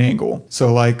changing an angle.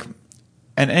 So like,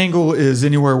 an angle is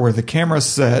anywhere where the camera's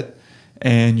set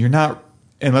and you're not,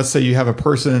 and let's say you have a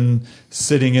person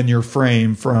sitting in your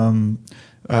frame from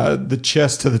the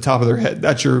chest to the top of their head.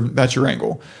 That's your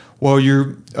angle. Well,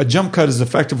 a jump cut is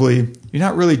effectively, you're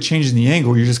not really changing the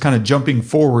angle. You're just kind of jumping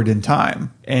forward in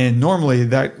time. And normally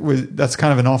that's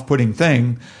kind of an off-putting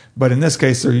thing. But in this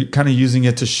case, they're kind of using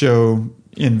it to show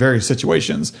in various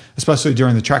situations, especially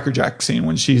during the Tracker Jack scene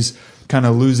when she's kind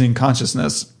of losing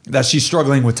consciousness, that she's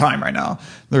struggling with time right now.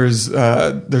 There's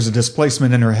a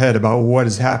displacement in her head about what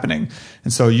is happening.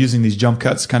 And so using these jump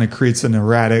cuts kind of creates an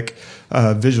erratic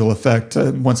visual effect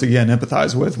to, once again,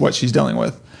 empathize with what she's dealing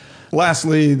with.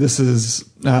 Lastly, this is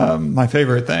my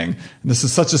favorite thing. This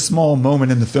is such a small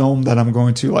moment in the film that I'm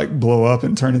going to blow up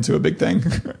and turn into a big thing.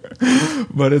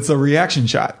 But it's a reaction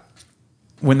shot.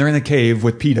 When they're in the cave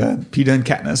with Peeta and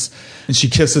Katniss, and she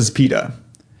kisses Peeta.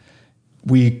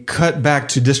 We cut back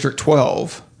to District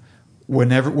 12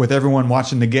 with everyone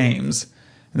watching the games.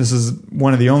 And this is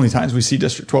one of the only times we see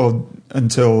District 12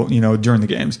 until, during the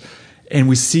games. And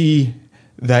we see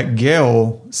that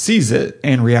Gale sees it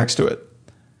and reacts to it.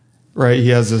 Right? He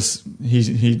has this,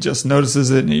 he just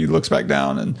notices it and he looks back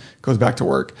down and goes back to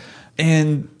work.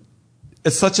 And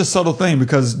it's such a subtle thing,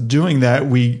 because doing that,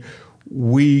 we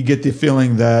get the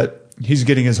feeling that he's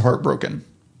getting his heart broken.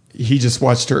 He just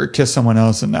watched her kiss someone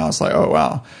else, and now it's like, oh,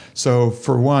 wow. So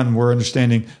for one, we're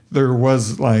understanding there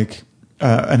was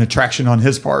an attraction on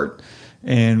his part,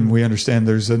 and we understand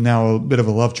there's now a bit of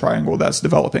a love triangle that's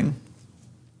developing.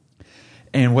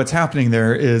 And what's happening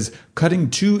there is cutting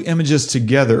two images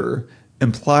together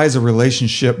implies a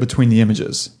relationship between the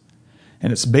images.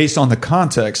 And it's based on the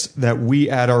context that we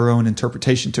add our own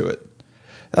interpretation to it.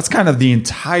 That's kind of the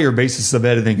entire basis of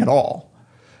editing at all,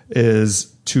 is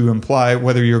to imply,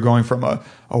 whether you're going from a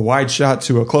wide shot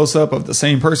to a close-up of the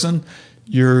same person,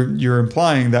 you're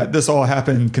implying that this all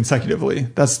happened consecutively.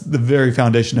 That's the very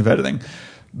foundation of editing.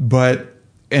 But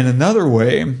in another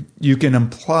way, you can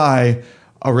imply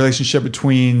a relationship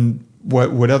between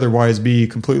what would otherwise be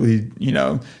completely,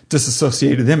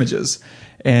 disassociated images.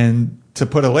 And to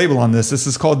put a label on this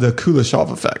is called the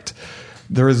Kuleshov effect.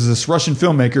 There is this Russian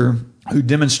filmmaker who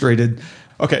demonstrated,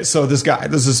 okay, so this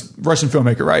Russian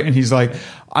filmmaker, right? And he's like,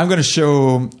 I'm going to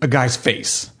show a guy's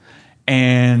face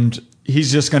and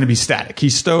he's just going to be static.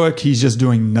 He's stoic. He's just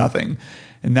doing nothing.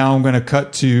 And now I'm going to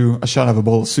cut to a shot of a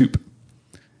bowl of soup.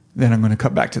 Then I'm going to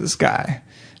cut back to this guy.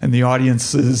 And the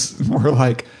audience is more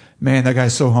like, man, that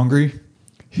guy's so hungry.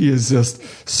 He is just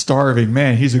starving.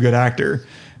 Man, he's a good actor.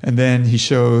 And then he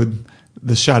showed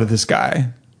the shot of this guy.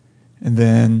 And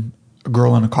then a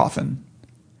girl in a coffin.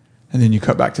 And then you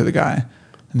cut back to the guy.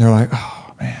 And they're like,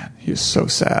 oh, man, he is so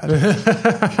sad.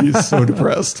 He is so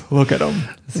depressed. Look at him.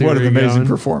 What an amazing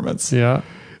performance. Yeah.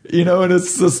 And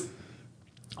it's this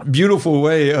beautiful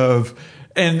way of...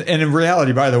 And in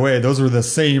reality, by the way, those were the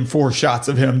same 4 shots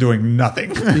of him doing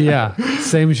nothing. Yeah,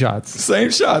 same shots. Same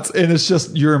shots. And it's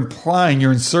just, you're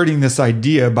inserting this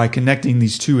idea by connecting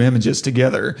these 2 images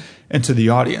together into the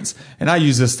audience. And I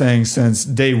use this thing since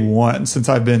day one, since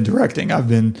I've been directing.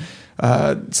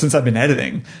 Since I've been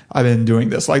editing, I've been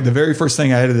doing this. Like the very first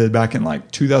thing I edited back in like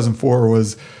 2004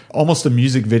 was almost a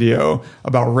music video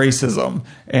about racism.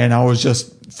 And I was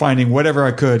just finding whatever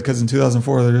I could, because in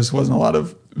 2004, there just wasn't a lot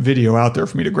of video out there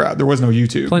for me to grab. There was no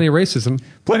YouTube. Plenty of racism.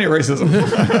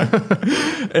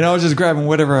 And I was just grabbing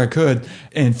whatever I could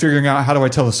and figuring out, how do I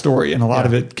tell a story? And a lot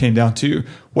of it came down to,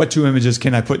 what 2 images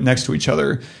can I put next to each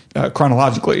other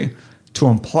chronologically to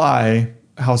imply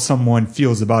how someone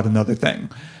feels about another thing.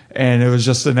 And it was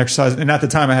just an exercise. And at the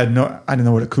time I didn't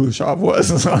know what a Kuleshov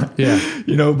was.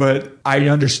 Yeah. But I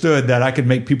understood that I could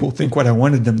make people think what I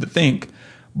wanted them to think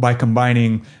by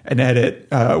combining an edit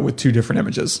with 2 different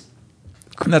images.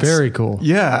 And that's very cool.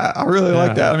 Yeah, I really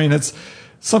like that. I mean, it's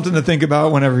something to think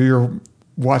about whenever you're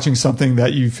watching something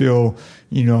that you feel,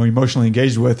 emotionally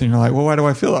engaged with, and you're like, well, why do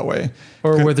I feel that way?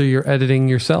 Or whether you're editing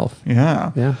yourself.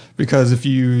 Yeah. Yeah. Because if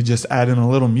you just add in a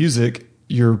little music,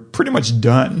 you're pretty much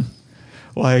done.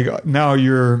 Like now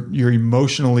you're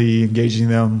emotionally engaging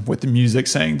them with the music,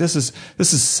 saying this is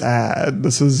sad.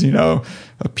 This is, a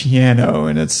piano,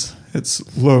 and it's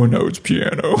low notes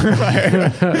piano.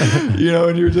 And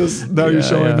you're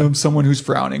showing them someone who's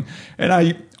frowning.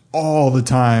 And all the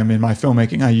time in my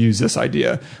filmmaking, I use this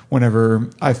idea whenever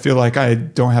I feel like I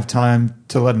don't have time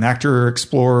to let an actor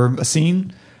explore a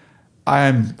scene.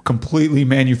 I'm completely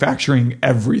manufacturing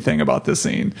everything about this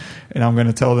scene. And I'm going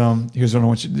to tell them, here's what I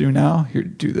want you to do now. Here,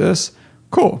 do this.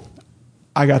 Cool.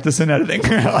 I got this in editing.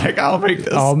 Like, I'll make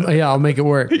this. I'll make it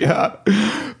work. Yeah.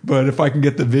 But if I can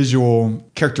get the visual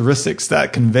characteristics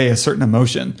that convey a certain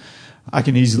emotion, I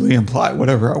can easily imply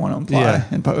whatever I want to imply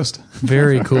in post.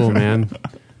 Very cool, man.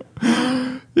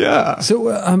 Yeah. So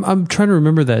I'm trying to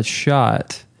remember that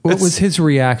shot. What was his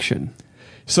reaction?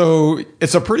 So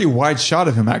it's a pretty wide shot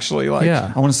of him, actually.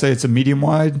 I want to say it's a medium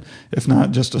wide, if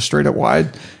not just a straight up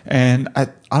wide. And I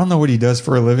don't know what he does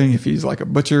for a living, if he's like a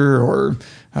butcher or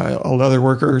a leather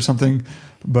worker or something.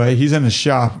 But he's in a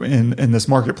shop in this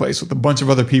marketplace with a bunch of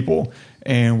other people.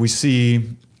 And we see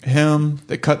him.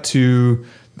 They cut to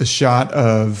the shot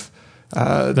of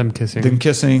them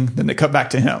kissing. Then they cut back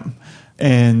to him.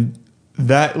 And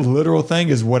that literal thing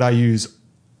is what I use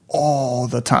all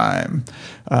the time.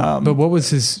 But what was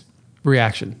his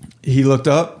reaction? He looked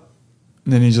up,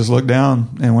 and then he just looked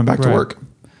down and went back to work.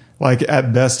 Like,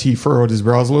 at best, he furrowed his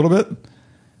brows a little bit,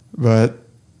 but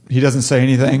he doesn't say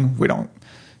anything. We don't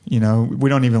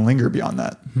even linger beyond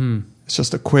that. It's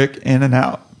just a quick in and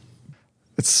out.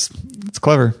 It's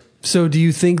clever. So do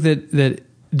you think that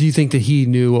he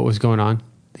knew what was going on?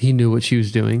 He knew what she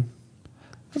was doing?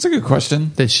 That's a good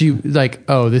question. That she, like,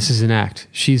 oh, this is an act.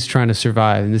 She's trying to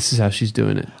survive, and this is how she's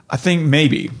doing it. I think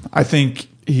maybe. I think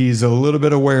he's a little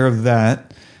bit aware of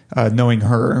that, knowing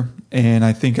her. And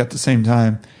I think at the same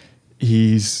time,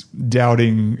 he's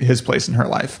doubting his place in her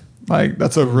life. Like,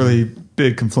 that's a really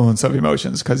big confluence of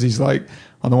emotions, because he's like,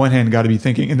 on the one hand, got to be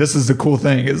thinking, and this is the cool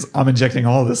thing, is I'm injecting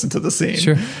all of this into the scene.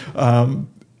 Sure.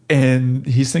 And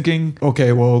he's thinking,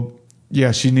 okay, well,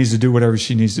 yeah, she needs to do whatever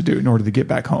she needs to do in order to get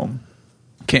back home.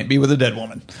 Can't be with a dead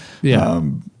woman. Yeah.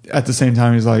 At the same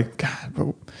time, he's like, God,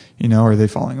 but, are they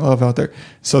falling in love out there?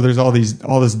 So there's all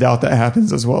this doubt that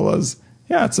happens, as well as,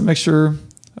 it's a mixture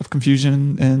of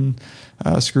confusion and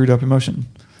screwed up emotion.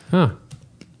 Huh.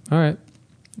 All right.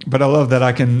 But I love that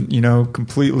I can,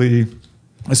 completely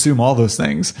assume all those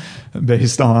things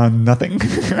based on nothing.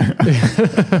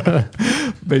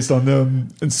 Based on them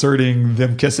inserting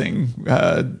them kissing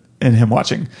in him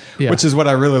watching, Yeah. which is what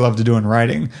I really love to do in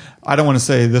writing. I don't want to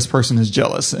say this person is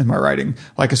jealous in my writing,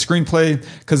 like a screenplay,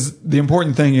 because the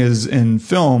important thing is in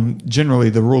film, generally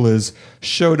the rule is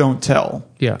show, don't tell.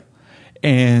 Yeah.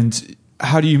 And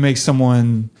how do you make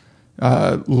someone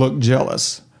look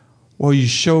jealous? Well, you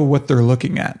show what they're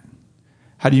looking at.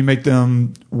 How do you make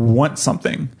them want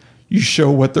something? You show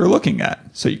what they're looking at.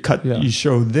 So you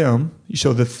show them, you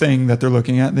show the thing that they're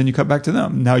looking at, and then you cut back to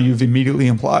them. Now you've immediately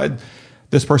implied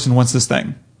this person wants this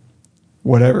thing,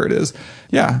 whatever it is.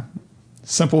 Yeah.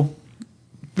 Simple.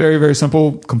 Very, very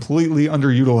simple. Completely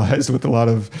underutilized with a lot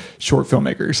of short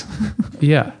filmmakers.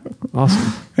 Yeah.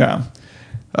 Awesome. Yeah.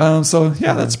 So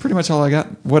yeah, that's pretty much all I got.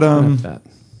 What, That.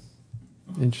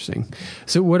 Interesting.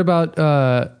 So what about,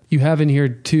 you have in here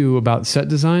too about set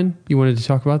design? You wanted to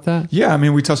talk about that? yeah, I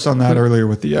mean, we touched on that earlier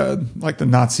with the, like the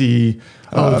Nazi,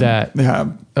 that.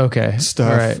 yeah, Okay.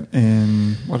 stuff. All right.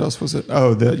 And what else was it?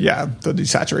 Oh, the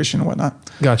desaturation and whatnot.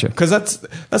 Gotcha. Because that's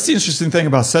the interesting thing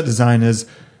about set design is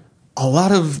a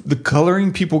lot of the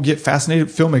coloring people get fascinated,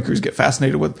 filmmakers get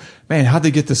fascinated with, man, how'd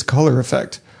they get this color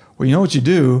effect? Well, you know what you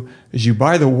do is you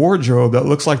buy the wardrobe that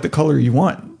looks like the color you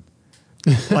want.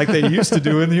 Like they used to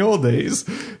do in the old days.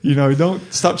 You know,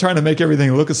 don't stop trying to make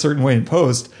everything look a certain way in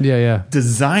post. Yeah. Yeah.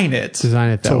 Design it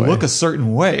Design it that to way. look a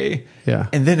certain way. Yeah.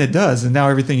 And then it does. And now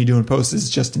everything you do in post is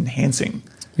just enhancing.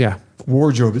 Yeah.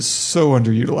 Wardrobe is so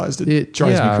underutilized. It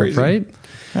drives me crazy. Right.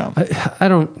 Yeah. I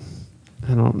don't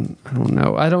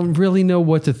know. I don't really know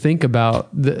what to think about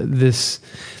this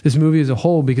movie as a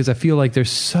whole, because I feel like there's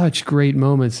such great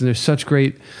moments and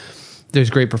there's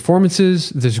great performances,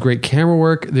 there's great camera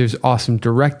work, there's awesome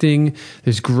directing,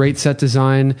 there's great set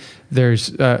design,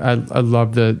 there's I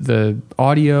love the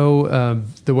audio,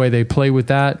 the way they play with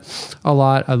that a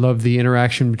lot. I love the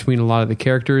interaction between a lot of the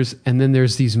characters, and then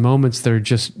there's these moments that are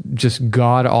just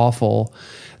god awful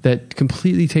that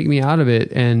completely take me out of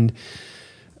it. And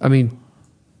I mean,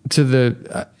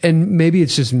 and maybe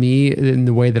it's just me in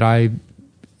the way that I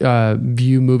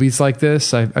view movies like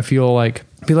this. I feel like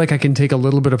I can take a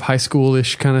little bit of high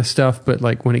schoolish kind of stuff, but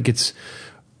like when it gets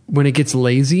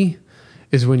lazy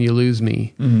is when you lose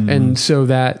me. Mm-hmm. And so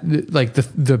that, like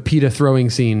the pita throwing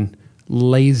scene,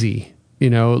 lazy,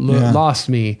 lost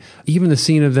me. Even the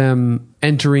scene of them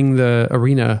entering the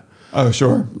arena. Oh,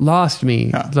 sure. Lost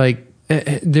me. Yeah. Like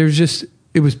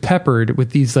it was peppered with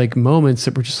these like moments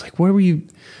that were just like, where were you?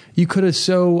 You could have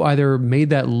so either made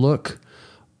that look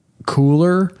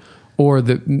cooler or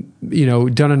done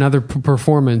another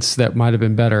performance that might have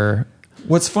been better.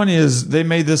 What's funny is they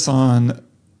made this was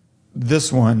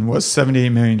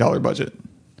 $78 million budget,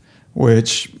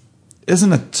 which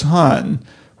isn't a ton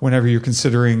whenever you're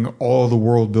considering all the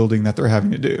world building that they're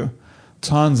having to do.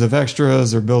 Tons of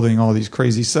extras. They're building all these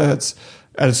crazy sets.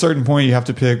 At a certain point, you have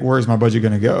to pick, where's my budget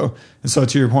going to go? And so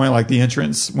to your point, like the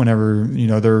entrance, whenever,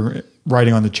 they're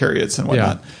riding on the chariots and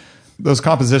whatnot, those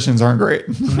compositions aren't great.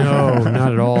 No,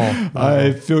 not at all.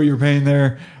 I feel your pain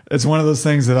there. It's one of those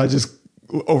things that I just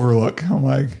overlook. I'm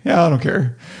like, yeah, I don't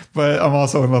care. But I'm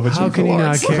also in love with Jennifer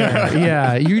Lawrence. How can you not care?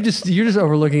 Yeah, you're just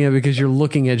overlooking it because you're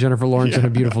looking at Jennifer Lawrence in a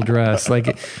beautiful dress.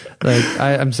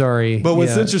 I'm sorry. But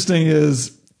what's interesting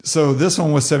is, so this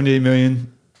one was $78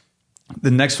 million.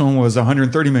 The next one was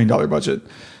 $130 million budget.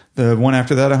 The one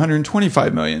after that,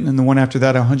 $125 million. And the one after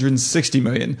that, $160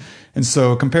 million. And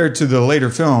so compared to the later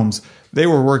films, they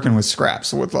were working with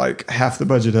scraps with like half the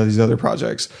budget of these other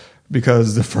projects,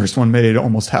 because the first one made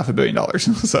almost $500 million.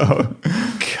 So,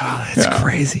 God, that's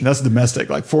crazy. That's domestic,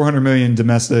 like $400 million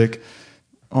domestic,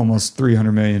 almost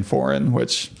 $300 million foreign,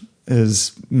 which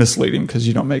is misleading because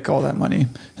you don't make all that money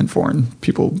in foreign.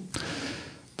 People,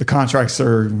 the contracts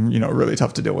are, really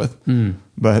tough to deal with.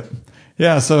 But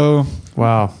yeah, so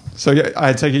wow. So yeah,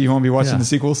 I take it you won't be watching the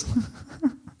sequels.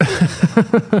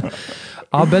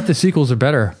 I'll bet the sequels are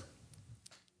better.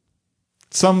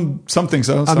 Some think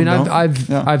so. Some don't.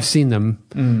 I've seen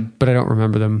them, but I don't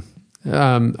remember them.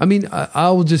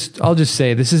 I'll just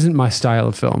say this isn't my style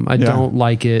of film. I don't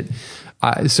like it.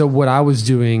 So what I was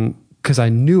doing, because I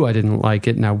knew I didn't like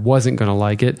it and I wasn't going to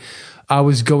like it, I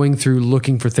was going through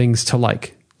looking for things to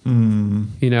like.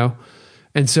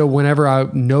 And so whenever I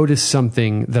noticed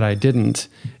something that I didn't,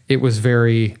 it was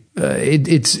very.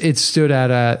 It stood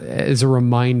out as a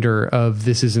reminder of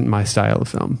this isn't my style of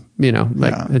film.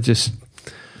 It just.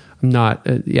 Not,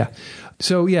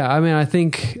 So, I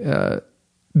think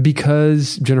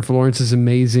because Jennifer Lawrence is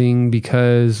amazing,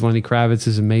 because Lenny Kravitz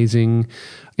is amazing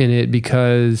in it,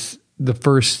 because the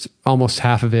first almost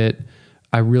half of it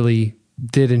I really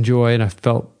did enjoy and I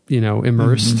felt,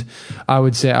 immersed, I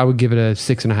would say I would give it a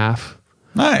 6.5.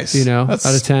 Nice. That's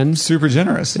out of 10. Super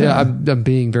generous. Yeah, I'm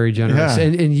being very generous. Yeah.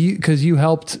 And you, because you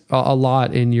helped a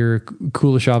lot in your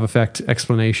Kuleshov effect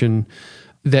explanation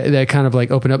that kind of like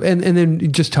opened up. And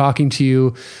then just talking to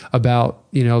you about,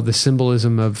 the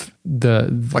symbolism of the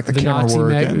camera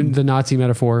work the Nazi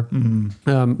metaphor,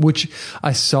 which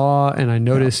I saw and I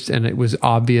noticed and it was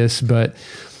obvious, but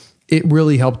it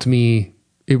really helped me.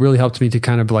 It really helped me to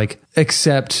kind of like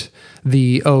accept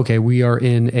okay, we are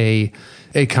in a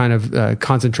kind of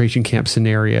concentration camp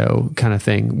scenario kind of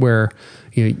thing where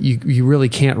you really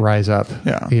can't rise up.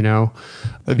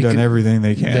 They've done everything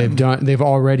they can. They've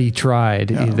already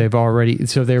tried. Yeah.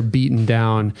 So they're beaten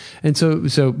down. And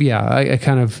so yeah, I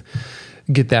kind of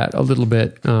get that a little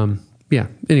bit.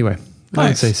 Anyway, nice. I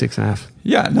would say 6.5.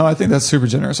 Yeah, no, I think that's super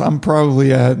generous. I'm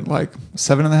probably at like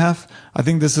 7.5. I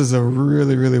think this is a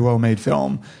really, really well made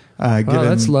film.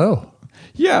 That's low.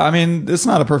 Yeah, I mean, it's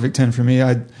not a perfect 10 for me.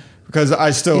 Because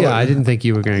I still... Yeah, I didn't think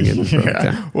you were going to get this perfect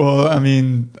 10. Well, I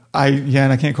mean,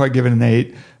 and I can't quite give it an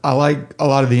 8. I like a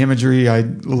lot of the imagery. I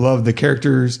love the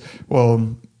characters.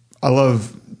 Well, I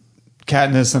love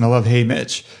Katniss and I love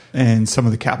Haymitch and some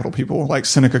of the Capitol people. Like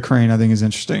Seneca Crane, I think is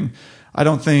interesting. I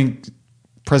don't think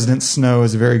President Snow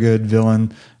is a very good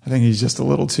villain. I think he's just a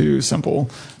little too simple.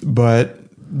 But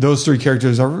those 3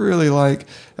 characters I really like.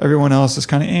 Everyone else is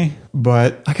kind of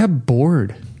but I got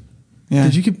bored. Yeah.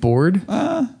 Did you get bored?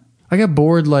 I got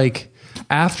bored like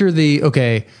after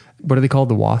what are they called?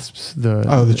 The wasps?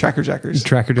 The Tracker Jackers.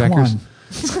 Tracker Jackers.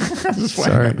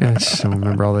 Sorry, I just don't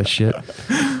remember all that shit.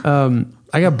 I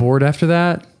got bored after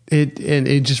that.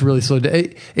 It just really slowed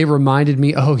down. It reminded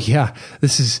me, oh yeah,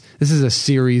 this is a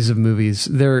series of movies.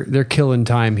 They're killing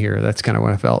time here. That's kind of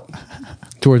what I felt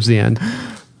towards the end.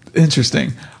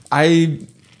 Interesting. The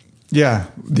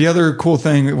other cool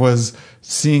thing was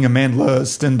seeing Amanda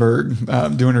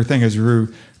Stenberg doing her thing as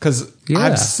Rue, because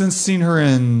I've since seen her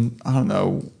in, I don't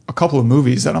know, a couple of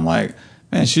movies that I'm like,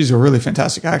 man, she's a really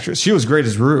fantastic actress. She was great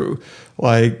as Rue.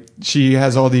 Like, she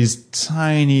has all these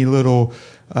tiny little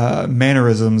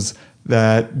mannerisms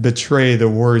that betray the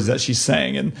words that she's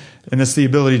saying, and it's the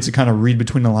ability to kind of read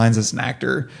between the lines as an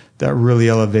actor that really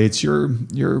elevates your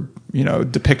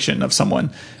depiction of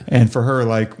someone. And for her,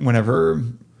 like, whenever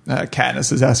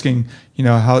Katniss is asking,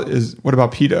 what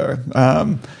about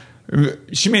Peeta?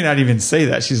 She may not even say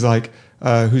that. She's like,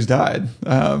 who's died?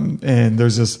 And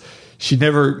there's this,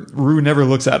 Rue never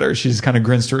looks at her. She just kind of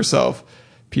grins to herself.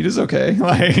 Peeta's okay.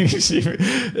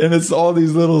 And it's all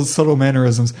these little subtle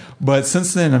mannerisms. But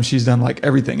since then, she's done like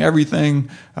Everything,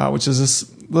 which is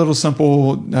this little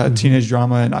simple teenage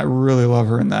drama. And I really love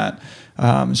her in that.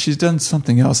 She's done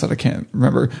something else that I can't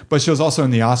remember, but she was also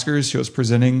in the Oscars. She was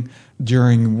presenting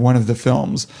during one of the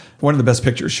films, one of the Best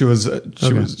Pictures. She was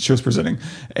presenting,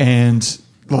 and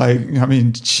like, I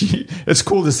mean, it's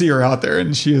cool to see her out there,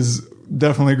 and she is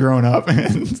definitely grown up,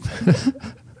 and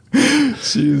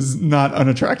she's not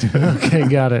unattractive. Okay,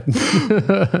 got it.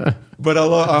 But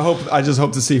I just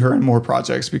hope to see her in more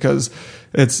projects, because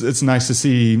it's nice to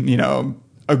see,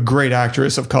 a great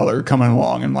actress of color coming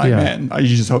along, and man, I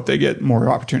just hope they get more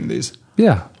opportunities.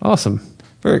 Yeah. Awesome.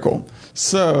 Very cool.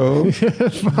 So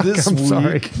this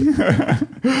week,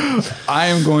 I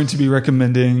am going to be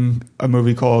recommending a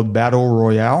movie called Battle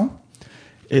Royale.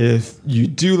 If you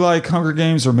do like Hunger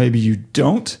Games, or maybe you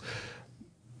don't,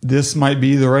 this might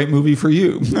be the right movie for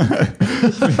you.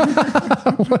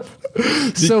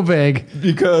 So vague.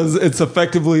 Because it's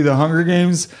effectively the Hunger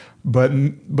Games, but I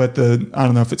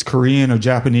don't know if it's Korean or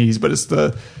Japanese, but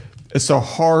it's a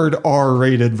hard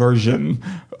R-rated version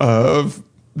of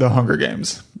the Hunger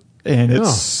Games, and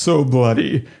it's so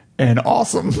bloody and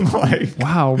awesome.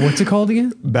 Wow, what's it called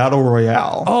again? Battle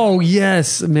Royale. Oh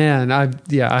yes, man. I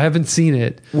haven't seen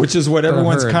it, which is what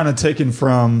everyone's kind of taken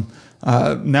from.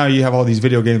 Now you have all these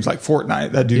video games like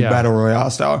Fortnite that do Battle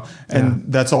Royale style,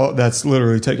 and that's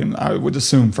literally taken, I would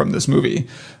assume, from this movie,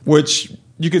 which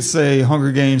you could say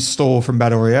Hunger Games stole from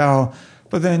Battle Royale,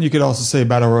 but then you could also say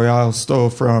Battle Royale stole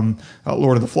from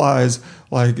Lord of the Flies.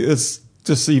 Like, it's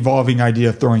just the evolving idea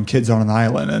of throwing kids on an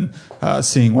island and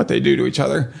seeing what they do to each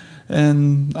other.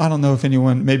 And I don't know if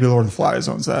maybe Lord of the Flies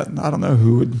owns that. I don't know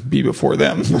who would be before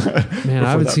them. Man,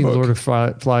 I haven't seen Lord of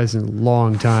Flies in a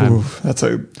long time. Oof,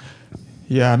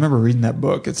 I remember reading that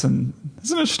book. It's an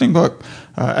interesting book.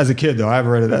 As a kid, though, I've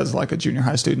read it as like a junior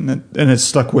high student, and it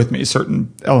stuck with me,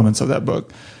 certain elements of that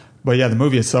book. But yeah, the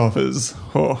movie itself is,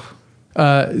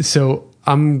 So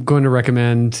I'm going to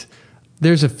recommend,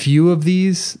 there's a few of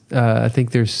these. I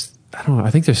think there's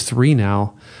 3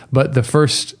 now. But the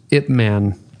first Ip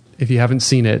Man, if you haven't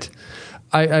seen it,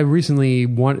 I recently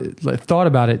thought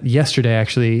about it yesterday,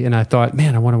 actually, and I thought,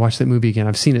 man, I want to watch that movie again.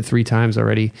 I've seen it 3 times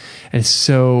already, and it's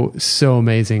so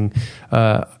amazing.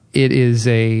 It is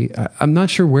I'm not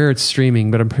sure where it's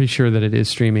streaming, but I'm pretty sure that it is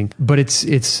streaming. But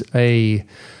it's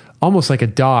almost like a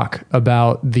doc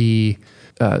about the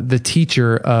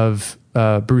teacher of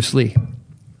Bruce Lee.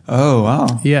 Oh,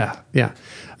 wow. Yeah.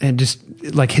 And just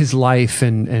like his life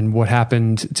and what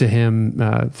happened to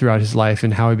him throughout his life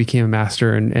and how he became a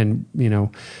master and you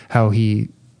know, how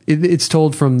it's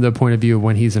told from the point of view of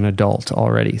when he's an adult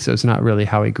already. So it's not really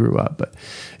how he grew up, but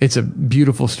it's a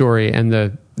beautiful story. And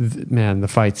the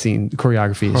fight scene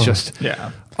choreography is just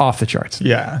off the charts.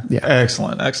 Yeah.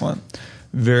 Excellent.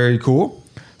 Very cool.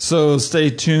 So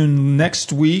stay tuned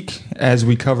next week as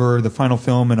we cover the final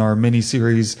film in our mini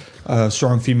series,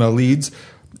 Strong Female Leads,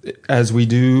 as we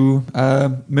do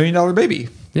 $1 Million Baby.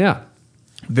 Yeah.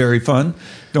 Very fun.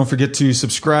 Don't forget to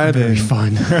subscribe. Very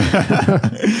fun.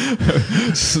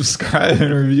 Subscribe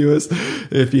and review us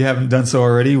if you haven't done so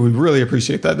already. We really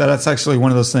appreciate that. That's actually one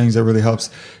of those things that really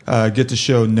helps get the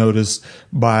show noticed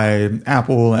by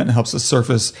Apple and helps us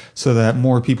surface so that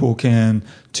more people can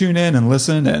tune in and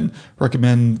listen and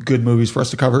recommend good movies for us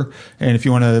to cover. And if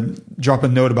you want to drop a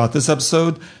note about this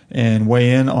episode and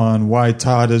weigh in on why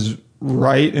Todd is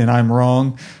right and I'm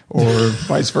wrong, or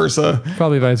vice versa.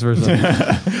 Probably vice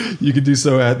versa. You can do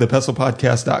so at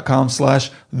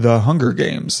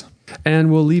thepestlepodcast.com/thehungergames.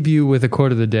 And we'll leave you with a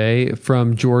quote of the day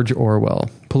from George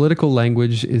Orwell. Political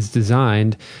language is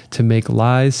designed to make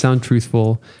lies sound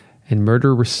truthful and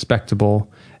murder respectable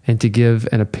and to give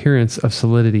an appearance of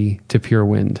solidity to pure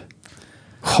wind.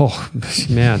 Oh,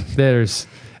 man, there's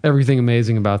everything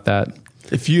amazing about that.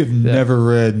 If you have never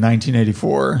read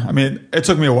 1984, I mean, it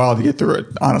took me a while to get through it,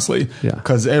 honestly. Yeah.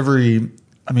 Because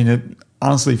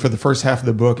honestly, for the first half of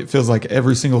the book, it feels like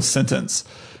every single sentence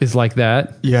is like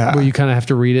that. Yeah. Where you kind of have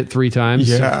to read it 3 times.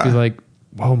 Yeah. To be like,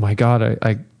 oh my God,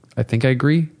 I think I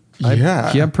agree.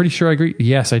 I'm pretty sure I agree.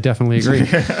 Yes, I definitely agree.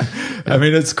 Yeah. I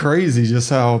mean, it's crazy just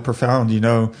how profound,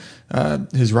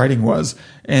 his writing was.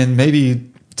 And maybe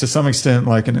to some extent,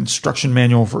 like an instruction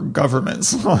manual for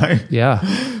governments.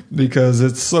 Because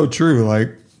it's so true.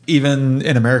 Like, even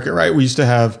in America, right? We used to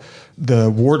have the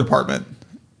War Department,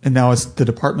 and now it's the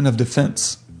Department of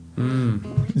Defense.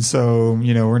 And so,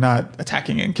 we're not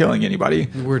attacking and killing anybody.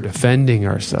 We're defending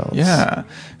ourselves. Yeah.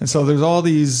 And so there's all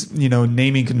these,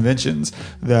 naming conventions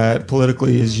that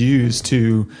politically is used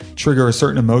to trigger a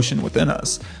certain emotion within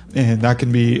us. And that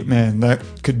can be, a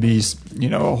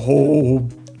whole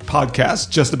podcast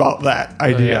just about that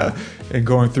idea and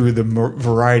going through the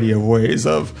variety of ways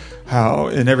of how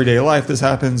in everyday life this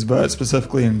happens, but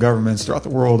specifically in governments throughout the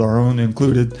world, our own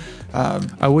included.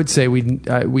 I would say we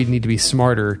need to be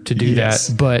smarter to do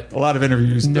that, but a lot of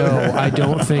interviews. No, I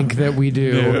don't think that we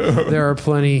do. No. There are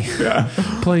plenty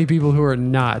people who are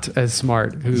not as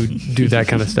smart who do that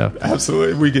kind of stuff.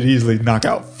 Absolutely, we could easily knock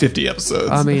out 50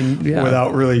 episodes. I mean,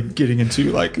 without really getting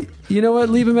into like. You know what?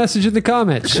 Leave a message in the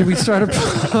comments. Should we start a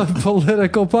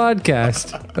political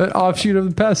podcast, an offshoot of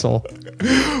the Pestle?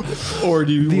 Or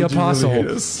do you? The Apostle. You really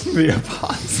hate us? The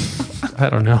Apostle. I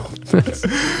don't know.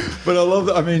 But I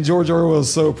love George Orwell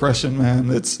is so prescient,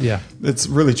 man. It's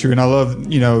really true. And I love,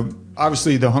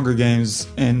 obviously the Hunger Games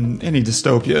and any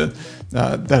dystopia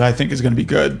that I think is going to be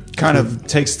good kind of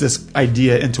takes this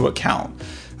idea into account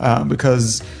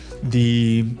because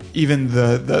even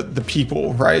the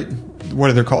people, right? What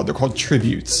are they called? They're called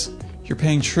tributes. You're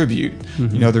paying tribute.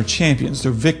 Mm-hmm. They're champions.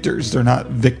 They're victors. They're not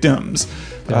victims.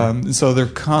 Yeah. So they're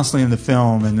constantly in the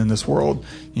film and in this world,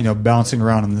 bouncing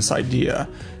around in this idea.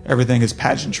 Everything is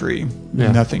pageantry.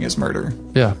 Yeah. Nothing is murder.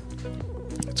 Yeah.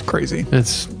 It's crazy.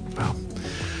 Wow.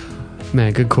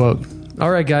 Man, good quote.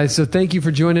 All right, guys. So thank you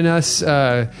for joining us.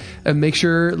 And make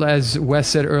sure, as Wes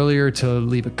said earlier, to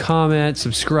leave a comment,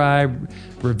 subscribe,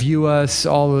 review us,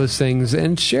 all those things,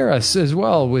 and share us as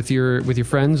well with your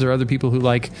friends or other people who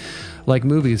like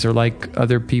movies or like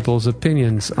other people's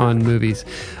opinions on movies.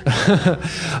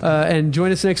 And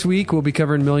join us next week. We'll be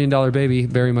covering $1 Million Baby.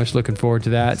 Very much looking forward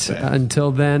to that.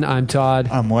 Until then, I'm Todd.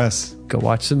 I'm Wes. Go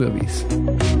watch some movies.